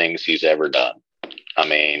coolest things he's ever done. I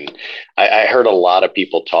mean, I heard a lot of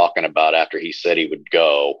people talking about after he said he would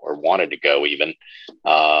go, or wanted to go even,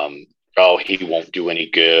 he won't do any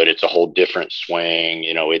good. It's a whole different swing.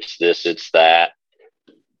 It's this, it's that.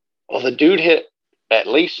 Well, the dude hit at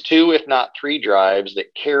least 2, if not 3 drives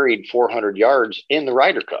that carried 400 yards in the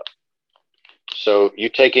Ryder Cup. So you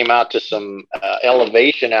take him out to some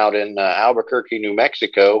elevation out in Albuquerque, New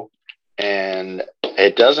Mexico, and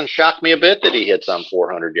it doesn't shock me a bit that he hits on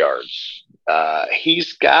 400 yards.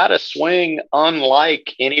 He's got a swing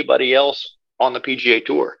unlike anybody else on the PGA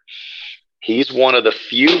Tour. He's one of the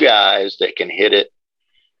few guys that can hit it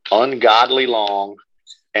ungodly long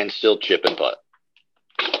and still chip and putt.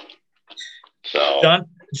 So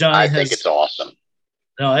I think it's awesome.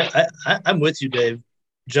 No, I'm with you, Dave.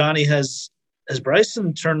 Johnny has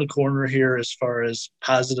Bryson turned the corner here as far as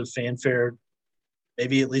positive fanfare,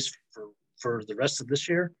 maybe at least for the rest of this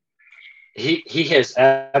year? He has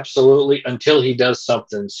absolutely, until he does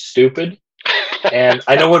something stupid. And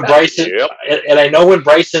I know when Bryson, and I know when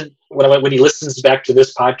Bryson, when he listens back to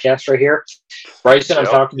this podcast right here, Bryson, I'm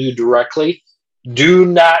talking to you directly. Do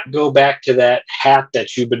not go back to that hat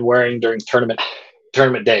that you've been wearing during tournament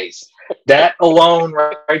days. That alone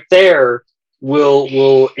right there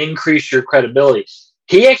will increase your credibility.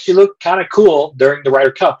 He actually looked kind of cool during the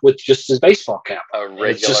Ryder Cup with just his baseball cap.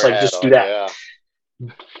 It's just like, just do that. Yeah.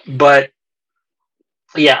 But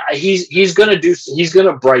yeah, he's gonna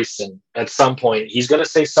Bryson at some point. He's gonna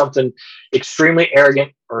say something extremely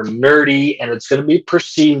arrogant or nerdy, and it's gonna be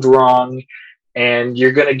perceived wrong. And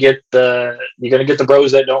you're gonna get the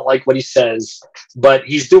bros that don't like what he says. But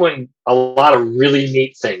he's doing a lot of really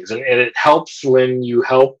neat things, and it helps when you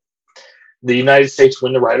help the United States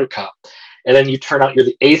win the Ryder Cup, and then you turn out you're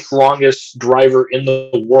the 8th longest driver in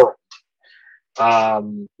the world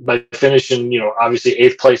by finishing, obviously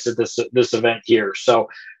 8th place at this event here. So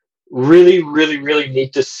really, really, really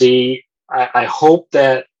neat to see. I hope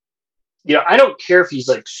that, I don't care if he's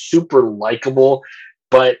like super likable,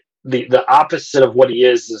 but the opposite of what he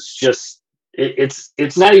is just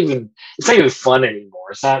it's not even fun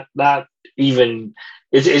anymore. It's not even.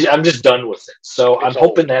 I'm just done with it. So I'm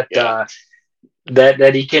hoping that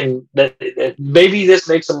that he can that maybe this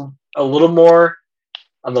makes him a little more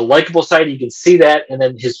on the likable side. He can see that, and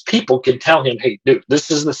then his people can tell him, "Hey, dude,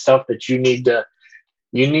 this is the stuff that you need to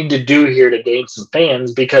do here to gain some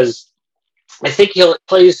fans." Because I think he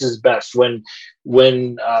plays his best when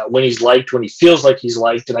he's liked, when he feels like he's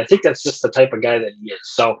liked, and I think that's just the type of guy that he is.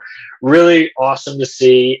 So really awesome to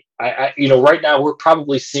see. I right now we're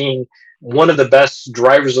probably seeing one of the best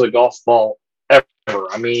drivers of the golf ball ever.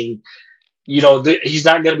 I mean, he's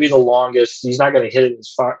not going to be the longest. He's not going to hit it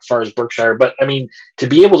as far as Berkshire, but I mean, to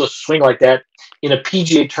be able to swing like that in a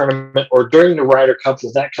PGA tournament or during the Ryder Cup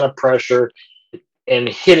with that kind of pressure and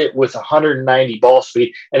hit it with 190 ball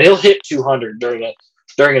speed, and he'll hit 200 during an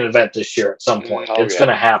event this year at some point. It's going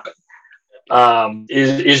to happen.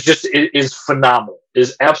 Is phenomenal.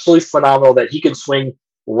 Is absolutely phenomenal that he can swing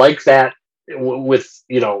like that with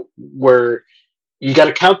where you got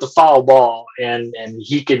to count the foul ball and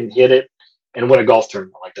he can hit it and win a golf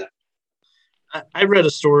tournament like that. I read a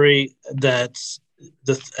story that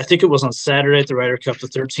I think it was on Saturday at the Ryder Cup, the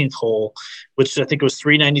 13th hole, which I think it was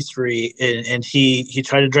 393, and he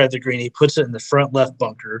tried to drive the green. He puts it in the front left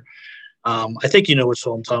bunker. I think you know which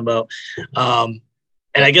hole I'm talking about.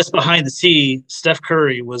 And I guess behind the tee, Steph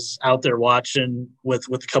Curry was out there watching with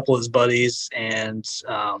a couple of his buddies, and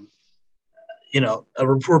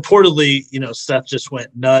reportedly, Steph just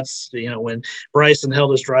went nuts, when Bryson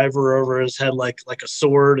held his driver over his head like a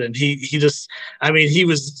sword. And he was,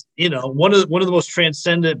 one of the most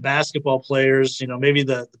transcendent basketball players, maybe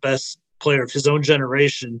the best player of his own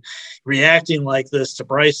generation, reacting like this to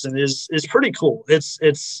Bryson is pretty cool. So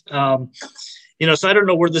I don't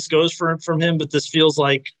know where this goes from him, but this feels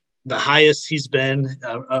like the highest he's been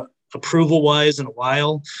approval wise in a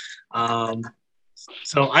while.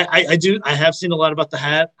 So I have seen a lot about the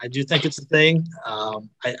hat. I do think it's a thing.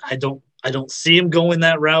 I don't see him going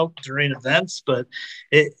that route during events, but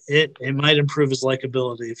it might improve his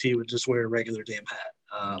likability if he would just wear a regular damn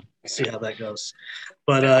hat. See how that goes.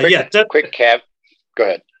 But quick cav. Go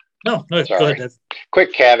ahead. No, go ahead, Dave.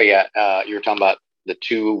 Quick caveat. You were talking about the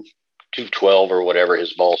 212 or whatever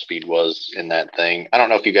his ball speed was in that thing. I don't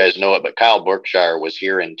know if you guys know it, but Kyle Berkshire was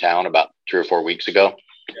here in town about 3 or 4 weeks ago.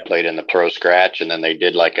 Played in the pro scratch, and then they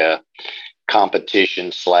did like a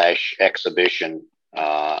competition / exhibition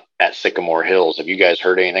at Sycamore Hills. Have you guys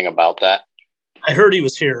heard anything about that? I heard he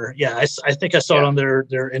was here. Yeah, I think I saw it on their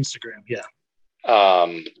Instagram. Yeah.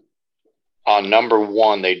 On number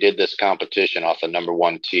 1, they did this competition off the number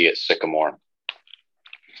 1 tee at Sycamore,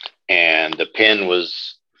 and the pin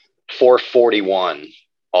was 441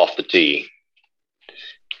 off the tee.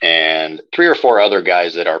 And 3 or 4 other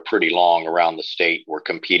guys that are pretty long around the state were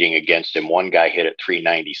competing against him. One guy hit at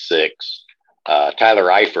 396. Tyler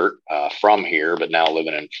Eifert from here, but now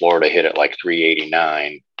living in Florida, hit it like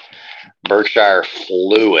 389. Berkshire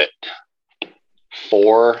flew it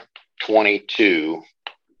 422,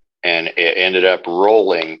 and it ended up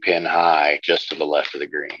rolling pin high just to the left of the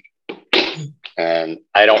green. And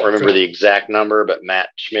I don't remember the exact number, but Matt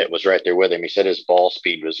Schmidt was right there with him. He said his ball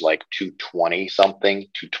speed was like 220 something,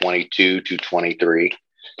 222, 223.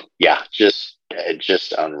 Yeah, just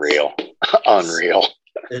unreal. Unreal.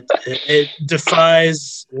 It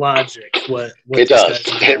defies logic. What it does.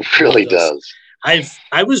 It really does.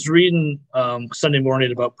 I was reading Sunday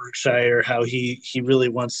morning about Berkshire, how he really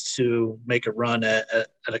wants to make a run at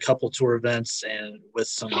a couple tour events and with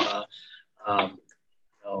some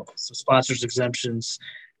some sponsors exemptions,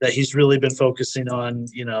 that he's really been focusing on,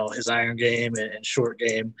 his iron game and short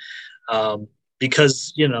game,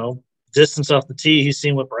 because, distance off the tee, he's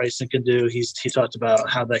seen what Bryson can do. He talked about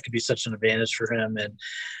how that could be such an advantage for him. And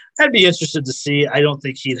I'd be interested to see. I don't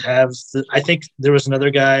think he'd have I think there was another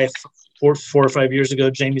guy 4 or 5 years ago,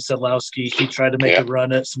 Jamie Sedlowski. He tried to make a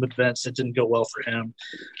run at some events. It didn't go well for him.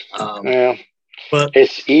 But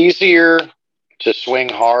it's easier to swing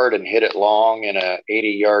hard and hit it long in a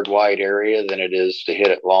 80-yard wide area than it is to hit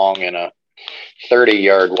it long in a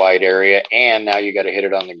 30-yard wide area, and now you got to hit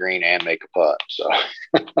it on the green and make a putt. So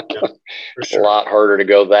it's a lot harder to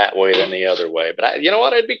go that way than the other way. But you know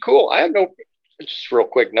what? It'd be cool. I have just real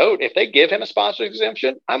quick note. If they give him a sponsor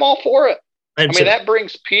exemption, I'm all for it. I mean, that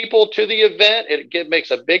brings people to the event. It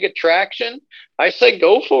makes a big attraction. I say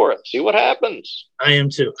go for it. See what happens. I am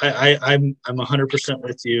too. I'm 100%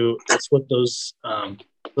 with you. That's what those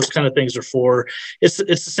kind of things are for. It's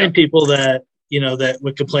the same people that that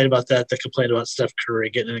would complain about that complained about Steph Curry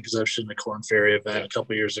getting an exemption in the Korn Ferry event a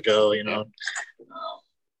couple years ago.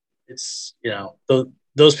 It's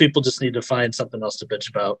those people just need to find something else to bitch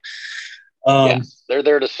about. They're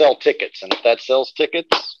there to sell tickets, and if that sells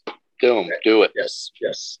tickets, do it.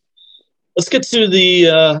 Yes. Let's get to the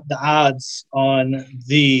odds on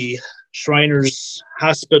the Shriners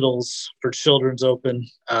Hospitals for Children's Open.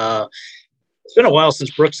 It's been a while since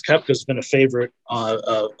Brooks Koepka's been a favorite on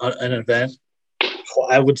an event.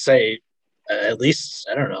 I would say at least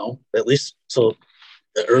till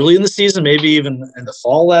early in the season, maybe even in the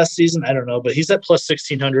fall last season. I don't know, but he's at plus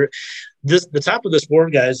 1,600. The top of this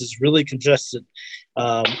board, guys, is really congested.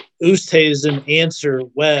 Oosthuizen, Answer,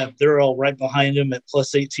 Webb, they're all right behind him at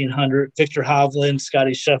plus 1,800. Victor Hovland,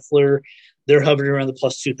 Scotty Scheffler, they're hovering around the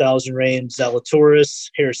plus 2,000 range. Zalatoris,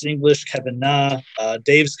 Harris English, Kevin Na,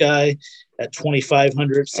 Dave's guy at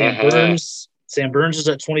 2,500. Sam Burns is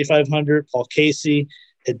at 2,500. Paul Casey,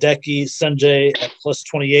 Hideki, Sanjay at plus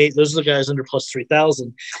 28. Those are the guys under plus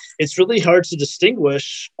 3,000. It's really hard to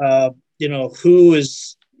distinguish, who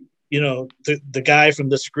is, the guy from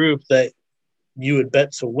this group that you would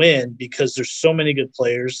bet to win, because there's so many good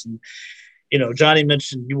players. And, Johnny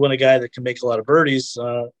mentioned you want a guy that can make a lot of birdies.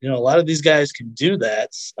 A lot of these guys can do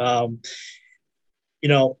that.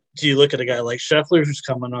 Do you look at a guy like Scheffler, who's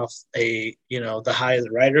coming off the high of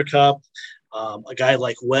the Ryder Cup, a guy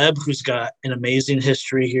like Webb, who's got an amazing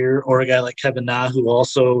history here, or a guy like Kevin Na, who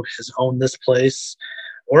also has owned this place,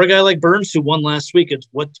 or a guy like Burns, who won last week?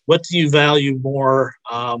 What do you value more,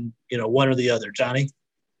 one or the other, Johnny?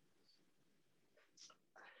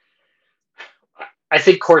 I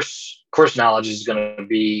think course knowledge is going to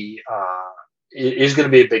be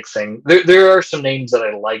a big thing. There are some names that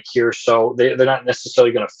I like here, so they're not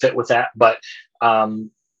necessarily going to fit with that. But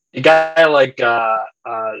a guy like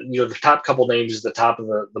the top couple names is the top of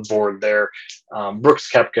the board there. Brooks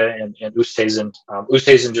Koepka and Oosthuizen.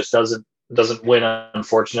 Oosthuizen just doesn't win,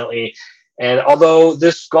 unfortunately. And although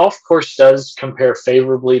this golf course does compare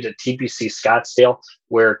favorably to TPC Scottsdale,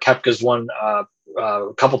 where Koepka's won a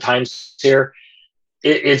couple times here,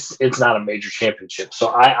 it's not a major championship.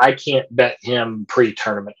 So I can't bet him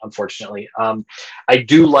pre-tournament, unfortunately. I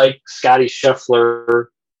do like Scotty Scheffler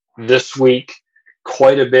this week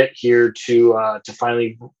quite a bit here to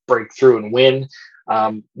finally break through and win.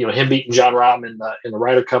 Him beating John Rahm in the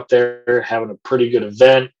Ryder Cup there, having a pretty good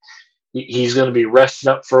event. He's going to be resting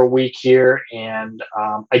up for a week here, and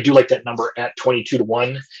I do like that number at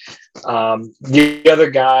 22-1. The other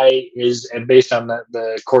guy is, and based on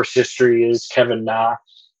the course history, is Kevin Na.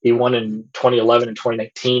 He won in 2011 and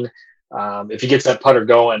 2019. If he gets that putter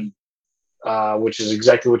going, which is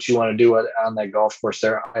exactly what you want to do on that golf course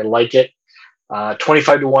there, I like it.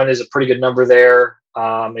 25-1 is a pretty good number there,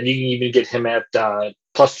 and you can even get him at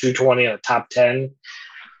plus 220 on a top 10.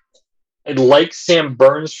 I'd like Sam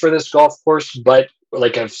Burns for this golf course, but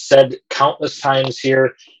like I've said countless times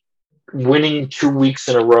here, winning 2 weeks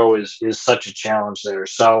in a row is such a challenge there.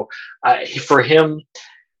 So for him,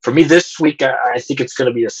 for me this week, I think it's going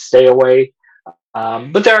to be a stay away.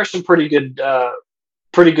 But there are some pretty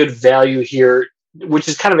good value here, which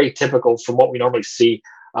is kind of atypical from what we normally see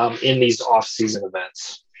in these off-season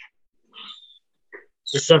events.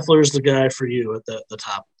 So Scheffler is the guy for you at the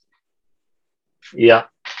top. Yeah.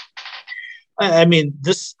 I mean,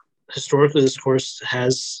 historically, this course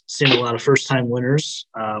has seen a lot of first-time winners.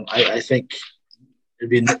 I think it'd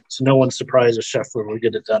be to no one's surprise if Scheffler would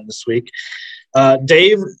get it done this week.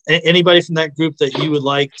 Dave, anybody from that group that you would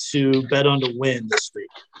like to bet on to win this week?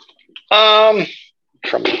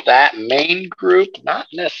 From that main group, not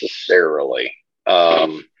necessarily. A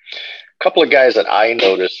couple of guys that I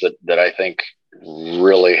noticed that I think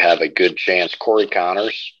really have a good chance. Corey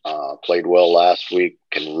Connors played well last week,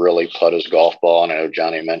 can really putt his golf ball. And I know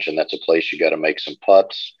Johnny mentioned that's a place you got to make some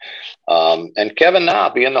putts. And Kevin Na,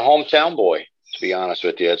 being the hometown boy, to be honest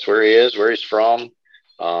with you. That's where he is, where he's from.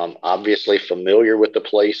 Obviously familiar with the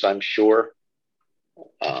place, I'm sure.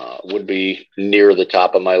 Would be near the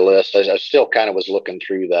top of my list. I still kind of was looking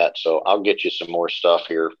through that, so I'll get you some more stuff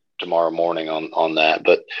here tomorrow morning on that.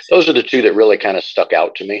 But those are the two that really kind of stuck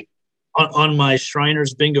out to me. On my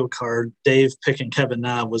Shriners bingo card, Dave picking Kevin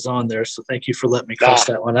Na was on there, so thank you for letting me cross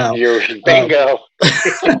that one out. Your bingo.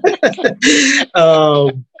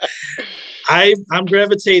 I'm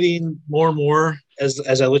gravitating more and more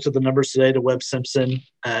as I looked at the numbers today to Webb Simpson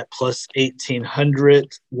at plus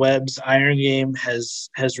 1,800. Webb's iron game has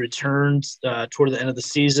returned toward the end of the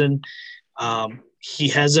season. He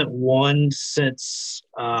hasn't won since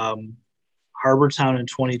Harbortown in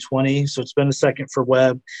 2020, so it's been a second for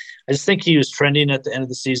Webb. I just think he was trending at the end of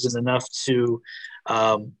the season enough to,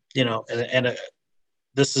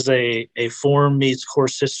 this is a form meets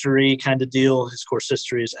course history kind of deal. His course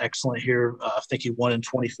history is excellent here. I think he won in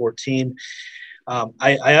 2014.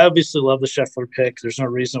 I obviously love the Scheffler pick. There's no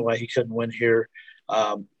reason why he couldn't win here.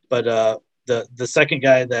 But the second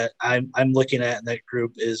guy that I'm looking at in that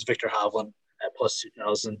group is Victor Hovland at plus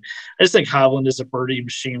 2,000. I just think Hovland is a birdie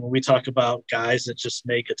machine. When we talk about guys that just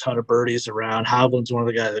make a ton of birdies around, Hovland's one of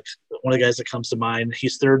the guys that comes to mind.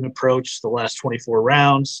 He's third in approach the last 24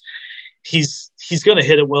 rounds. He's going to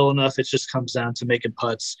hit it well enough. It just comes down to making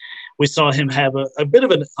putts. We saw him have a bit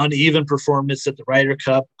of an uneven performance at the Ryder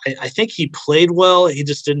Cup. I think he played well. He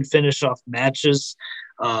just didn't finish off matches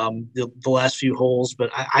the last few holes,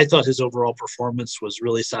 but I thought his overall performance was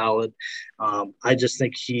really solid. I just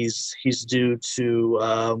think he's due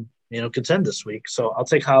to contend this week. So I'll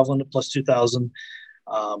take Hovland at plus 2,000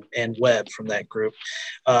 and Webb from that group.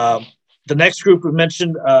 The next group we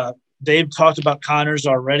mentioned, Dave talked about Connors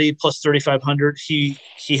already, plus 3,500. He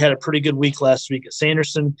had a pretty good week last week at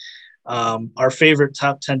Sanderson. Our favorite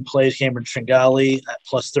top 10 play, Cameron Tringali at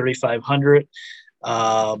plus 3,500.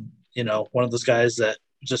 One of those guys that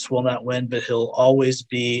just will not win, but he'll always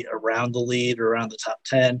be around the lead or around the top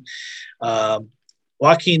 10.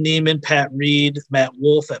 Joaquin Niemann, Pat Reed, Matt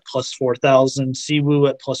Wolff at plus 4,000, Siwoo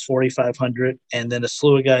at plus 4,500, and then a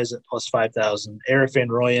slew of guys at plus 5,000. Eric Van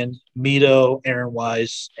Rooyen, Mito, Aaron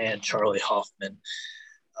Wise, and Charlie Hoffman.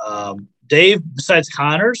 Dave, besides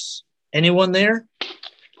Connors, anyone there?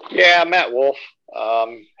 Yeah, Matt Wolff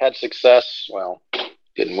had success. Well,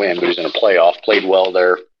 didn't win, but he's in a playoff. Played well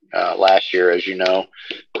there last year, as you know.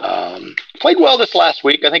 Played well this last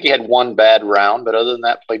week. I think he had one bad round, but other than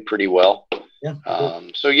that, played pretty well. Yeah.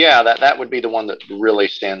 That would be the one that really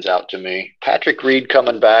stands out to me. Patrick Reed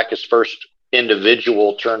coming back, his first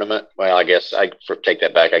individual tournament. Well, I guess I take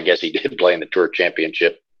that back. I guess he did play in the Tour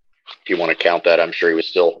Championship. If you want to count that, I'm sure he was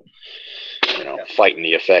still, fighting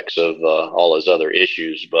the effects of all his other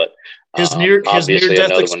issues. But his near-death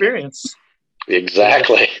experience.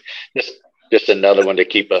 Exactly. Just another one to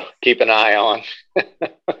keep an eye on.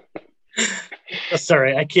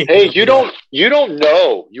 Sorry, I can't. Hey, you don't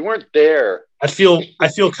know. You weren't there. I feel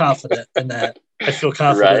confident in that. I feel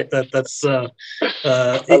confident right. that's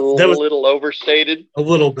little overstated. A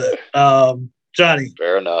little bit. Johnny.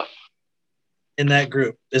 Fair enough. In that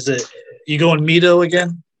group, is it you going Mito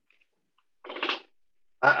again?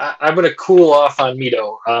 I'm going to cool off on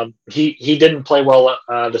Mito. He didn't play well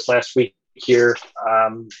this last week here.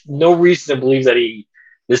 No reason to believe that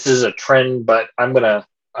this is a trend, but I'm not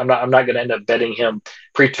going to end up betting him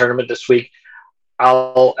pre-tournament this week.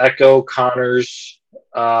 I'll echo Connors.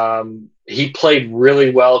 He played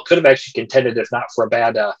really well. Could have actually contended if not for a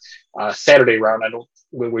bad Saturday round.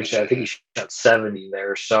 Which I think he shot 70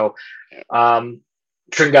 there. So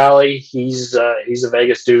Tringali, he's a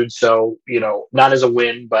Vegas dude. So not as a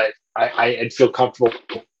win, but I'd feel comfortable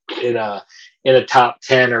in a top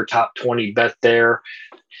 10 or top 20 bet there.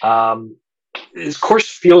 His course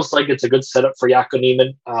feels like it's a good setup for Joaquin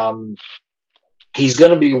Niemann. He's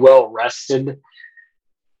going to be well rested.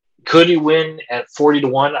 Could he win at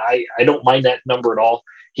 40-1? I don't mind that number at all.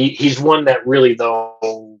 He's one that really,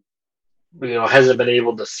 though, hasn't been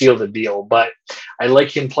able to seal the deal, but I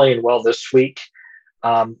like him playing well this week.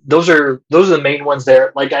 Those are the main ones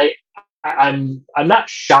there. Like I'm not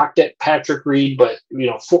shocked at Patrick Reed, but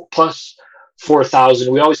plus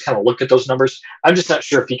 4,000. We always kind of look at those numbers. I'm just not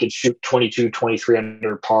sure if he could shoot 22, 23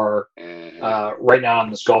 under par right now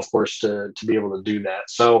on this golf course to be able to do that.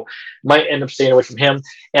 So might end up staying away from him.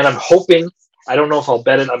 And I'm hoping, I don't know if I'll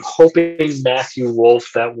bet it, I'm hoping Matthew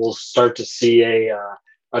Wolff, that we'll start to see a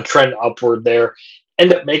trend upward there.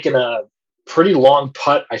 End up making a pretty long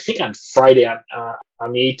putt, I think on Friday on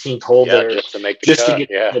the 18th hole there, just to make the cut, to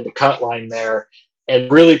get to the cut line there,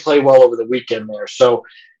 and really play well over the weekend there. So,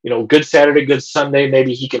 good Saturday, good Sunday.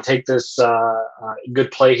 Maybe he can take this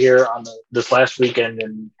good play here on this last weekend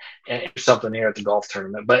and do something here at the golf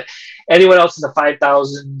tournament. But anyone else in the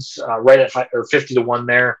 5,000s, right at 50-1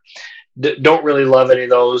 there, don't really love any of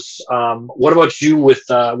those. What about you with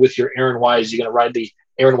your Aaron Wise? You going to ride the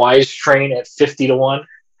Aaron Wise train at 50-1?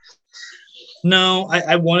 No,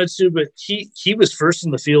 I wanted to, but he was first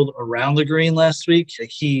in the field around the green last week.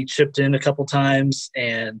 He chipped in a couple times,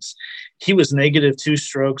 and he was -2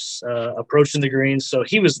 strokes approaching the green. So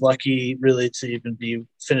he was lucky, really, to even be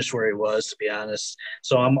finished where he was, to be honest.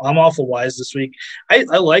 So I'm awful Wise this week. I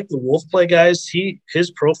like the Wolff play, guys.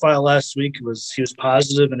 His profile last week he was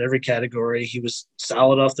positive in every category. He was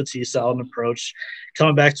solid off the tee, solid in approach,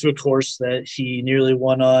 coming back to a course that he nearly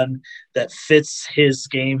won on, that fits his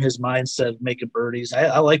game, his mindset of making birdies.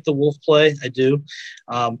 I like the Wolff play. I do.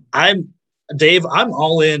 Dave, I'm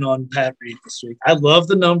all in on Pat Reed this week. I love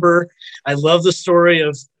the number. I love the story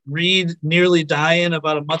of Reed nearly dying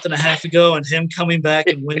about a month and a half ago and him coming back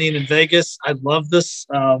and winning in Vegas. I love this.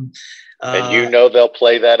 And they'll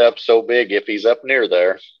play that up so big if he's up near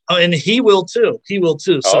there. Oh, and he will too.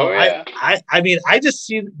 So yeah. I just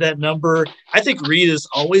see that number. I think Reed is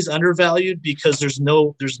always undervalued because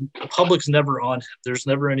the public's never on him. There's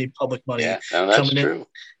never any public money coming in.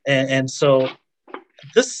 And so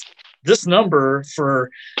this number for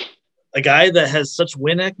a guy that has such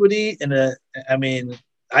win equity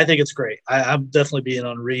I think it's great. I'm definitely being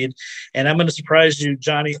on Reed, and I'm going to surprise you,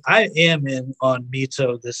 Johnny. I am in on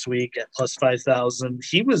Mito this week at plus 5,000.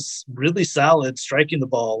 He was really solid striking the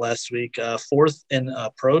ball last week, fourth in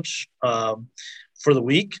approach for the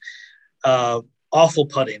week. Awful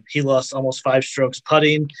putting. He lost almost 5 strokes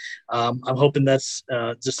putting. I'm hoping that's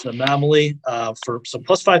just an anomaly. For some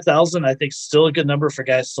plus 5,000, I think still a good number for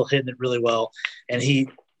guys still hitting it really well. And he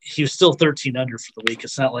was still 13 under for the week.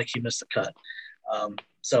 It's not like he missed a cut.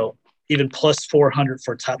 So even plus 400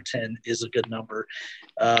 for top 10 is a good number.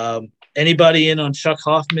 Anybody in on Chuck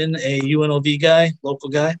Hoffman, a UNLV guy, local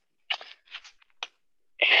guy?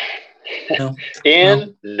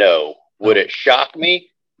 No. Would it shock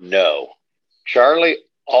me? No. Charlie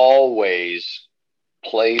always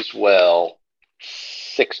plays well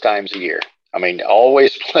 6 times a year. I mean,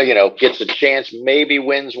 always gets a chance, maybe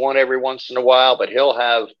wins one every once in a while, but he'll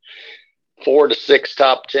have 4 to 6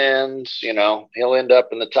 top 10s. He'll end up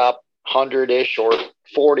in the top 100-ish or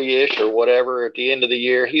 40-ish or whatever at the end of the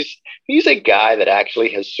year. He's a guy that actually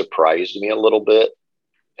has surprised me a little bit.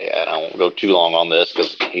 Yeah, I won't go too long on this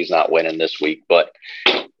because he's not winning this week, but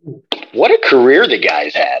what a career the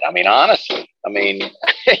guy's had. I mean, honestly,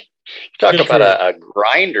 talk about a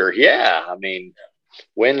grinder. Yeah. I mean,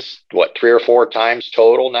 wins 3 or 4 times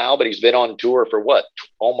total now, but he's been on tour for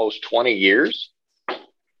almost 20 years.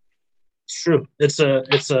 It's true. It's a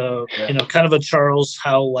kind of a Charles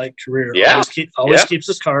Howell-like career. Yeah. Always keeps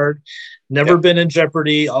his card. Never been in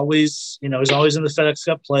jeopardy. Always, he's always in the FedEx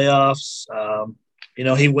Cup playoffs.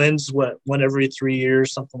 He wins one every 3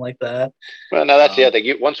 years, something like that. Well, no, that's the other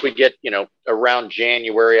thing. Once we get, around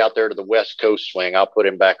January out there to the West Coast swing, I'll put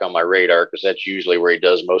him back on my radar because that's usually where he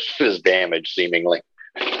does most of his damage, seemingly.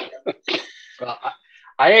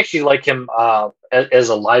 I actually like him as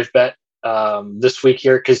a live bet this week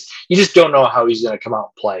here because you just don't know how he's going to come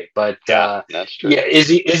out and play. But that's true. Yeah, is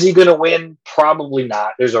he going to win? Probably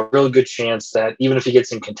not. There's a real good chance that even if he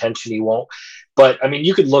gets in contention, he won't. But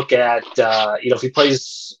you could look at if he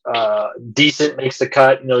plays decent, makes the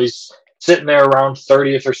cut. He's sitting there around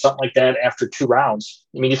 30th or something like that after 2 rounds.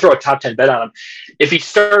 You throw a top 10 bet on him. If he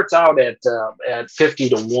starts out at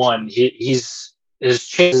 50-1, his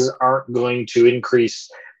chances aren't going to increase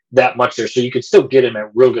that much there. So you could still get him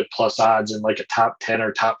at real good plus odds and like a top 10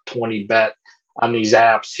 or top 20 bet on these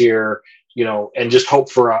apps here and just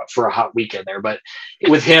hope for a hot weekend there. But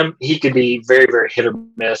with him, he could be very, very hit or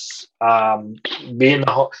miss. Being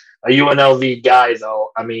a UNLV guy,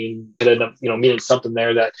 though, I mean, could end up, meaning something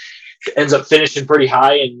there that ends up finishing pretty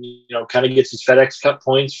high and, kind of gets his FedEx Cup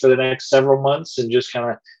points for the next several months and just kind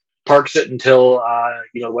of parks it until,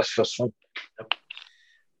 West Coast swing.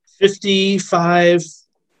 55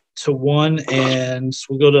 to 1, and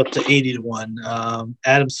we'll go up to 80 to 1.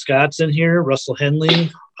 Adam Scott's in here, Russell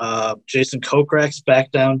Henley, Jason Kokrak's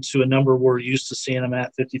back down to a number we're used to seeing him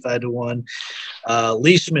at, 55 to 1.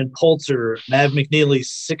 Leishman, Poulter, Mav McNeely,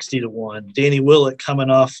 60 to 1. Danny Willett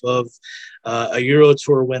coming off of a Euro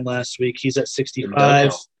Tour win last week. He's at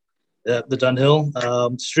 65. The Dunhill.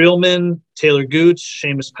 Streelman, Taylor Gooch,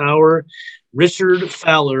 Seamus Power, Richard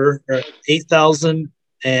Fowler, 8,000.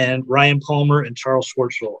 And Ryan Palmer and Charles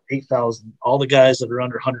Schwartzwell, 8,000. All the guys that are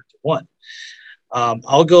under 100 to 1.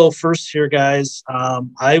 I'll go first here, guys.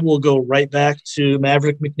 I will go right back to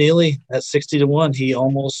Maverick McNeely at 60 to 1. He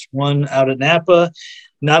almost won out at Napa.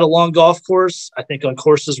 Not a long golf course. I think on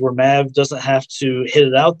courses where Mav doesn't have to hit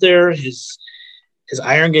it out there, his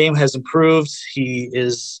iron game has improved. He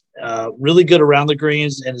is really good around the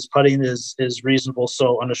greens, and his putting is reasonable.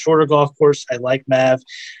 So on a shorter golf course, I like Mav.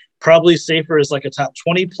 Probably safer as like a top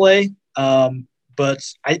 20 play. But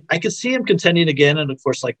I could see him contending again. And of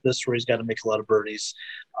course, like this, where he's got to make a lot of birdies.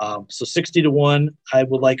 So 60 to 1, I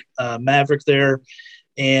would like Maverick there.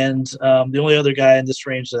 And the only other guy in this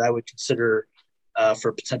range that I would consider for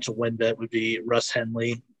a potential win bet would be Russ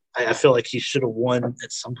Henley. I feel like he should have won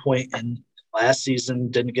at some point in last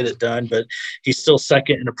season, didn't get it done, but he's still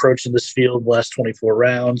second in approach in this field the last 24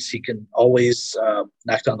 rounds. He can always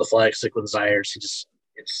knock down the flag, stick with his irons.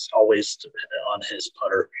 It's always on his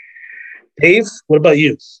putter. Dave, what about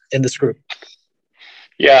you in this group?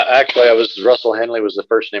 Yeah, actually, Russell Henley was the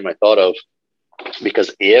first name I thought of,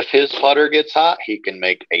 because if his putter gets hot, he can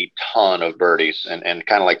make a ton of birdies. And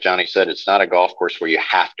kind of like Johnny said, it's not a golf course where you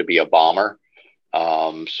have to be a bomber.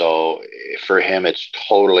 So for him, it's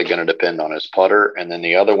totally going to depend on his putter. And then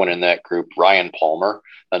the other one in that group, Ryan Palmer,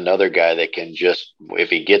 another guy that can just, if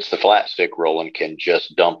he gets the flat stick rolling, can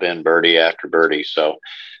just dump in birdie after birdie. So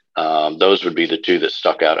those would be the two that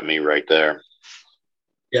stuck out at me right there.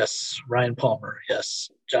 Yes, Ryan Palmer. Yes,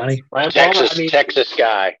 Johnny. Ryan Palmer, Texas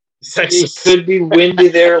guy. Texas. It could be windy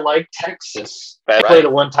there like Texas. I played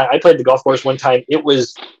it one time. I played the golf course one time. It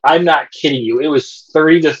was, I'm not kidding you, it was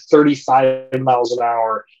 30 to 35 miles an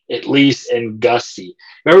hour at least, and gusty.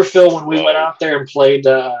 Remember, Phil, when we went out there and played,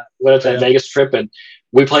 went at that Vegas trip, and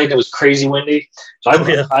we played and it was crazy windy? So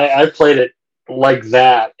I played it like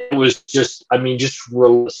that. It was just, just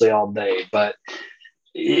relentlessly all day. But,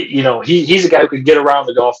 he's a guy who could get around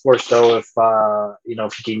the golf course, though, if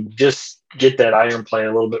he can just get that iron play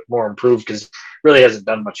a little bit more improved, because really hasn't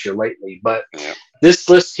done much here lately. But this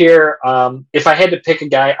list here, if I had to pick a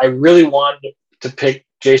guy, I really wanted to pick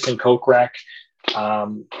Jason Kokrak.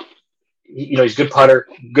 He's a good putter,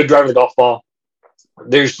 good driver of the golf ball.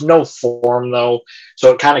 There's no form, though,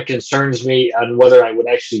 so it kind of concerns me on whether I would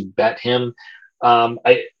actually bet him.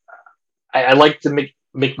 I like the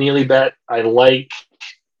McNeely bet. I like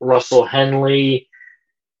Russell Henley.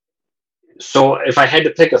 So if I had to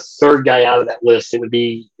pick a third guy out of that list, it would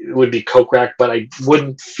be Kokrak, but I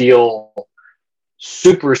wouldn't feel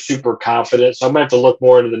super, super confident. So I'm going to have to look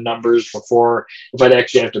more into the numbers before if I'd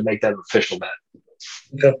actually have to make that an official bet.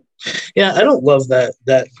 Okay. Yeah, I don't love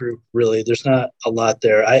that group, really. There's not a lot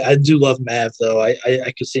there. I do love Mav, though.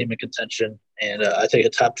 I could see him in contention, and I think a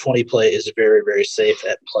top 20 play is very, very safe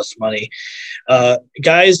at plus money.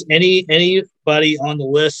 Guys, anybody on the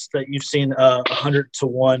list that you've seen 100 to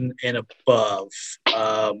 1 and above?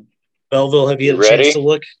 Belleville, have you had a chance to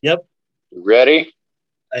look? Yep. Ready?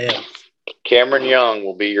 I am. Cameron Young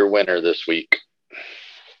will be your winner this week.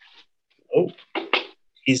 Oh.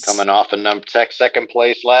 He's coming off second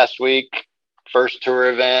place last week, first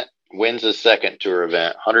tour event, wins his second tour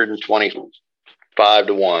event, 125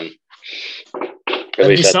 to 1. At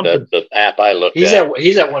least the app I looked at.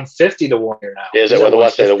 He's at 150 to 1 now. Is it?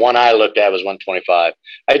 The one I looked at was 125.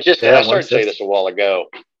 I started to say this a while ago.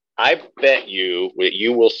 I bet you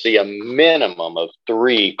will see a minimum of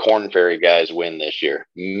 3 Korn Ferry guys win this year.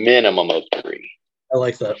 Minimum of 3. I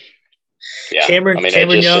like that. Yeah, Cameron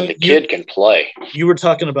Young, the kid can play. You were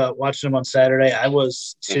talking about watching him on Saturday. I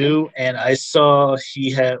was too, and I saw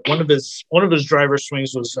he had one of his driver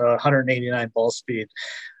swings was 189 ball speed,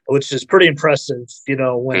 which is pretty impressive.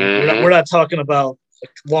 When we're not talking about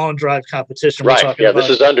long drive competition. We're talking about,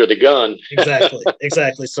 this is under the gun.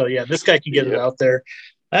 Exactly. So this guy can get it out there.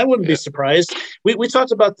 I wouldn't be surprised. We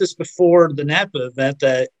talked about this before the Napa event,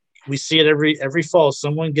 that we see it every fall.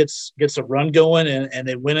 Someone gets a run going and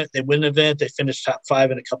they win it. They win an event. They finish top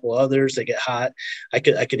 5 in a couple others. They get hot. I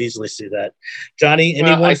could easily see that. Johnny,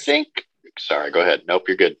 anyone? Well, I think. Sorry, go ahead. Nope,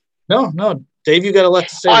 you're good. No, Dave, you got a lot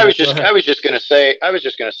to say. I was just going to say,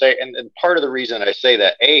 and part of the reason I say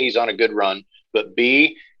that, A, he's on a good run, but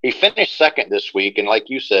B, he finished second this week, and like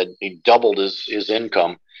you said, he doubled his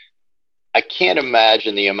income. I can't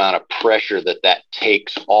imagine the amount of pressure that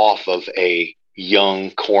takes off of a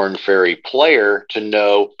young Corn Ferry player to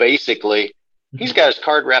know basically he's got his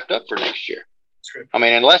card wrapped up for next year. True. I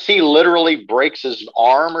mean, unless he literally breaks his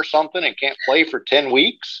arm or something and can't play for 10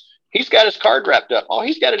 weeks, he's got his card wrapped up. All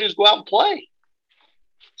he's got to do is go out and play.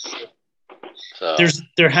 So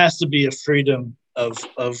there has to be a freedom of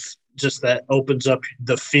just that opens up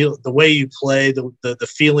the way you play,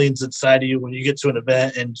 the feelings inside of you when you get to an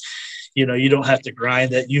event, and you don't have to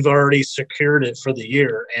grind that. You've already secured it for the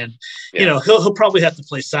year, and he'll probably have to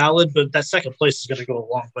play solid, but that second place is going to go a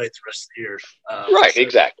long way the rest of the year. Right,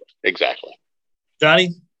 exactly.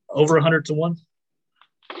 Johnny, over 100 to 1.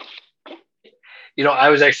 I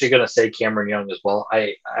was actually going to say Cameron Young as well.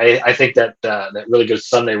 I think that really good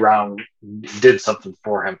Sunday round did something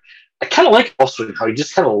for him. I kind of like also how he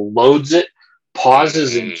just kind of loads it,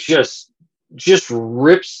 pauses, and just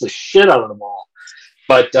rips the shit out of the ball.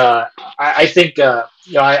 But I think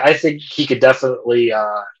I think he could definitely.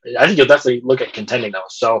 I think he'll definitely look at contending though.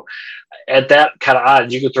 So at that kind of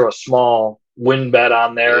odds, you could throw a small win bet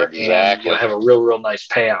on there and have a real nice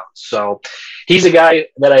payout. So he's a guy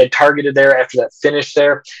that I had targeted there after that finish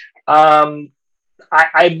there.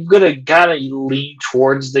 I'm going to kind of lean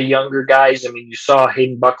towards the younger guys. I mean, you saw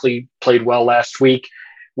Hayden Buckley played well last week.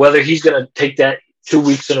 Whether he's going to take that 2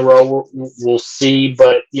 weeks in a row, we'll see.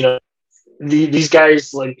 But, these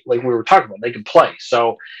guys, like we were talking about, they can play.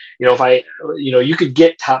 So, if you could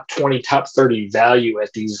get top 20, top 30 value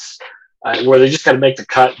at these where they just got to make the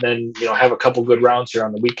cut and then, have a couple good rounds here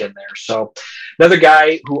on the weekend there. So another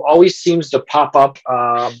guy who always seems to pop up,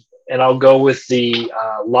 and I'll go with the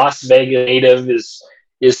Las Vegas native is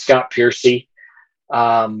Scott Piercy.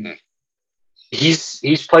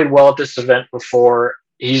 He's played well at this event before.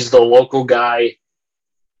 He's the local guy.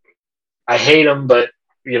 I hate him, but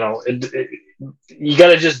you got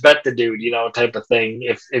to just bet the dude, type of thing.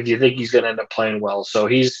 If you think he's going to end up playing well, so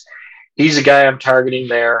he's a guy I'm targeting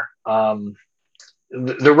there.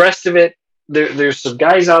 The rest of it, there's some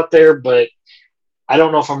guys out there, but I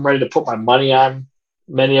don't know if I'm ready to put my money on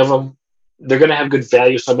many of them. They're going to have good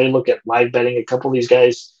value, so I may look at live betting a couple of these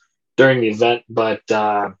guys during the event. But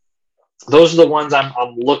those are the ones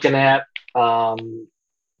I'm looking at. I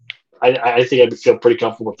think I'd feel pretty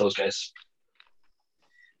comfortable with those guys.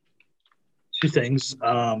 Two things.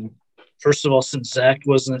 First of all, since Zach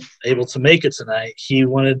wasn't able to make it tonight, he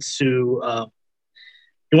wanted to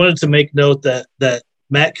make note that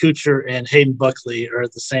Matt Kuchar and Hayden Buckley are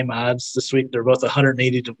at the same odds this week. They're both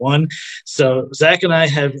 180 to 1. So Zach and I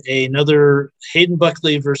have another Hayden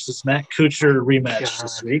Buckley versus Matt Kuchar rematch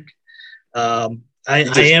this week. I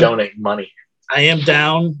donate money. I am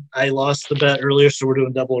down. I lost the bet earlier, so we're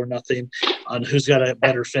doing double or nothing on who's got a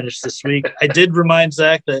better finish this week. I did remind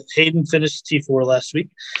Zach that Hayden finished T4 last week.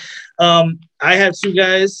 I have two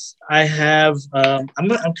guys. I have I'm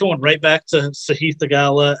going right back to Sahith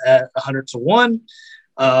Theegala at 100 to 1.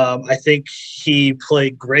 I think he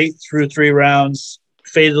played great through 3 rounds.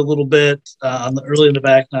 Faded a little bit early in the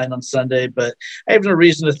back nine on Sunday, but I have no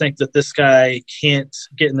reason to think that this guy can't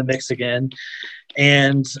get in the mix again.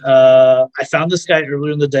 And I found this guy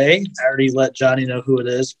earlier in the day. I already let Johnny know who it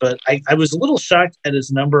is, but I was a little shocked at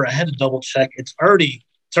his number. I had to double check. It's already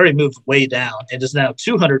moved way down. It is now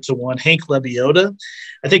 200 to 1. Hank Lebioda.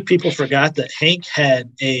 I think people forgot that Hank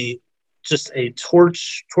had just a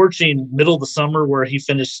torching middle of the summer where he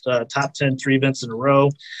finished top 10 3 events in a row.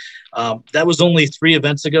 That was only 3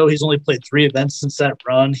 events ago. He's only played 3 events since that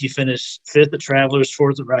run. He finished 5th at Travelers,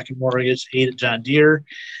 4th at Rocket Mortgage, 8th at John Deere.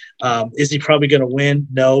 Is he probably going to win?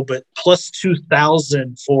 No, but plus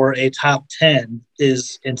 2,000 for a top 10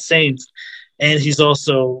 is insane. And he's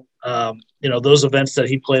also, those events that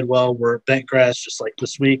he played well were bent grass, just like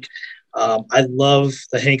this week. I love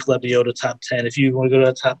the Hank Lebioda top 10. If you want to go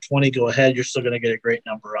to the top 20, go ahead. You're still going to get a great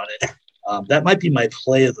number on it. That might be my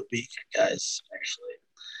play of the week, guys, actually.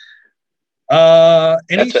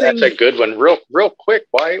 That's a good one. Real quick,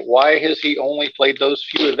 why has he only played those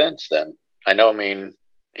few events then?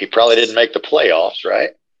 He probably didn't make the playoffs,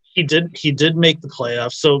 right? He did make the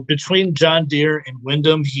playoffs. So between John Deere and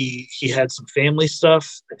Wyndham, he had some family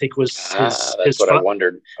stuff. I think was I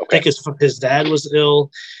wondered. Okay. I think his dad was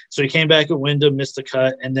ill, so he came back at Wyndham, missed the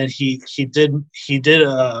cut, and then he did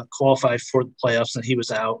qualify for the playoffs, and he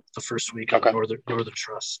was out the first week of Northern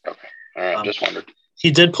Trust. Okay, all right, just wondered.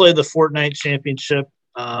 He did play the Fortnite Championship,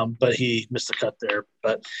 but he missed the cut there.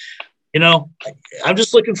 But I'm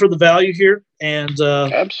just looking for the value here, and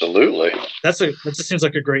absolutely, that just seems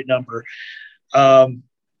like a great number.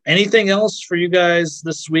 Anything else for you guys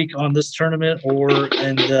this week on this tournament or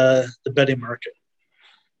in the betting market?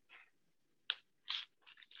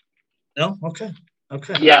 No, okay.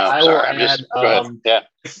 Yeah, I will add.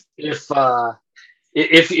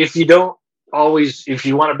 If you don't always, if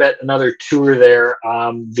you want to bet another tour there,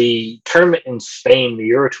 the tournament in Spain, the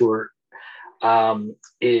Euro Tour.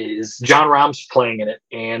 Is John Rahm's playing in it,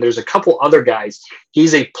 and there's a couple other guys.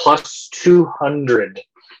 He's a plus 200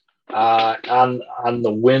 on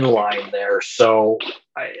the win line there. So,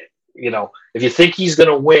 if you think he's going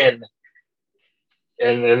to win,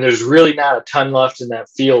 and there's really not a ton left in that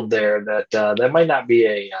field there, that might not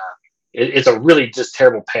be it's a really just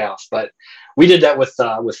terrible payoff. But we did that with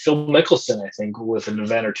Phil Mickelson, I think, with an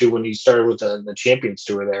event or two when he started with the Champions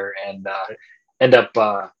Tour there, and end up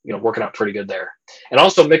working out pretty good there. And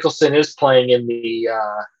also Mickelson is playing in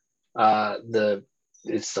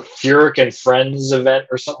it's the Furyk and Friends event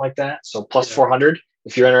or something like that. So plus 400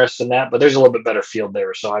 if you're interested in that, but there's a little bit better field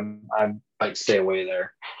there. So I might stay away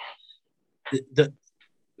there.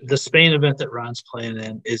 The Spain event that Ron's playing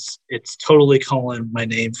in it's totally calling my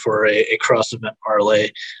name for a cross event parlay.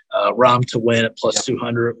 Rahm to win at plus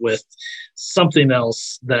 200 with something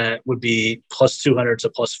else that would be plus 200 to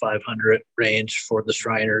plus 500 range for the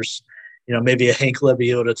Shriners. Maybe a Hank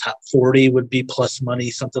Lebioda top 40 would be plus money,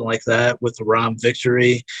 something like that with the Rahm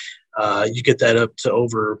victory. You get that up to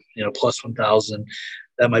over, plus 1,000.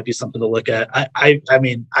 That might be something to look at. I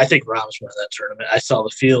think Rahm's winning that tournament. I saw the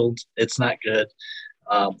field. It's not good.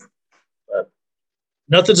 But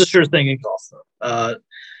nothing's a sure thing in golf, though.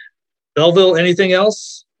 Belleville, anything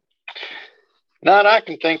else? Not I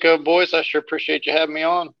can think of, boys. I sure appreciate you having me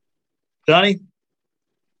on. Johnny,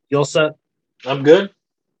 you all set? I'm good.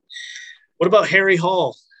 What about Harry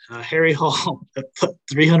Hall? Harry Hall put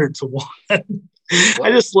 300 to 1.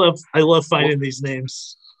 I love finding these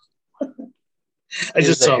names. I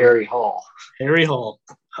just saw Harry Hall. Harry Hall.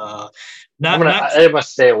 I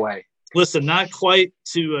must stay away. Listen, not quite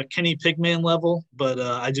to Kenny Pigman level, but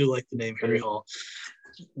I do like the name Harry Hall.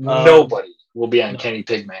 Nobody will be on Kenny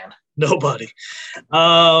Pigman. Nobody.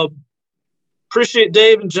 Appreciate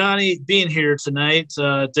Dave and Johnny being here tonight.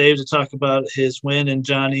 Dave to talk about his win and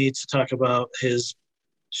Johnny to talk about his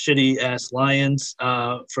shitty-ass Lions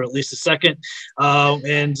for at least a second.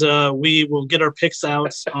 And we will get our picks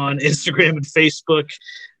out on Instagram and Facebook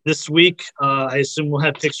this week. I assume we'll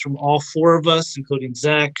have picks from all four of us, including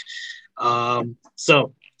Zach.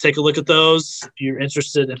 So take a look at those if you're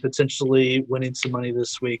interested in potentially winning some money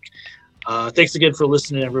this week. Thanks again for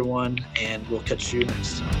listening, everyone, and we'll catch you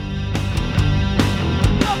next time.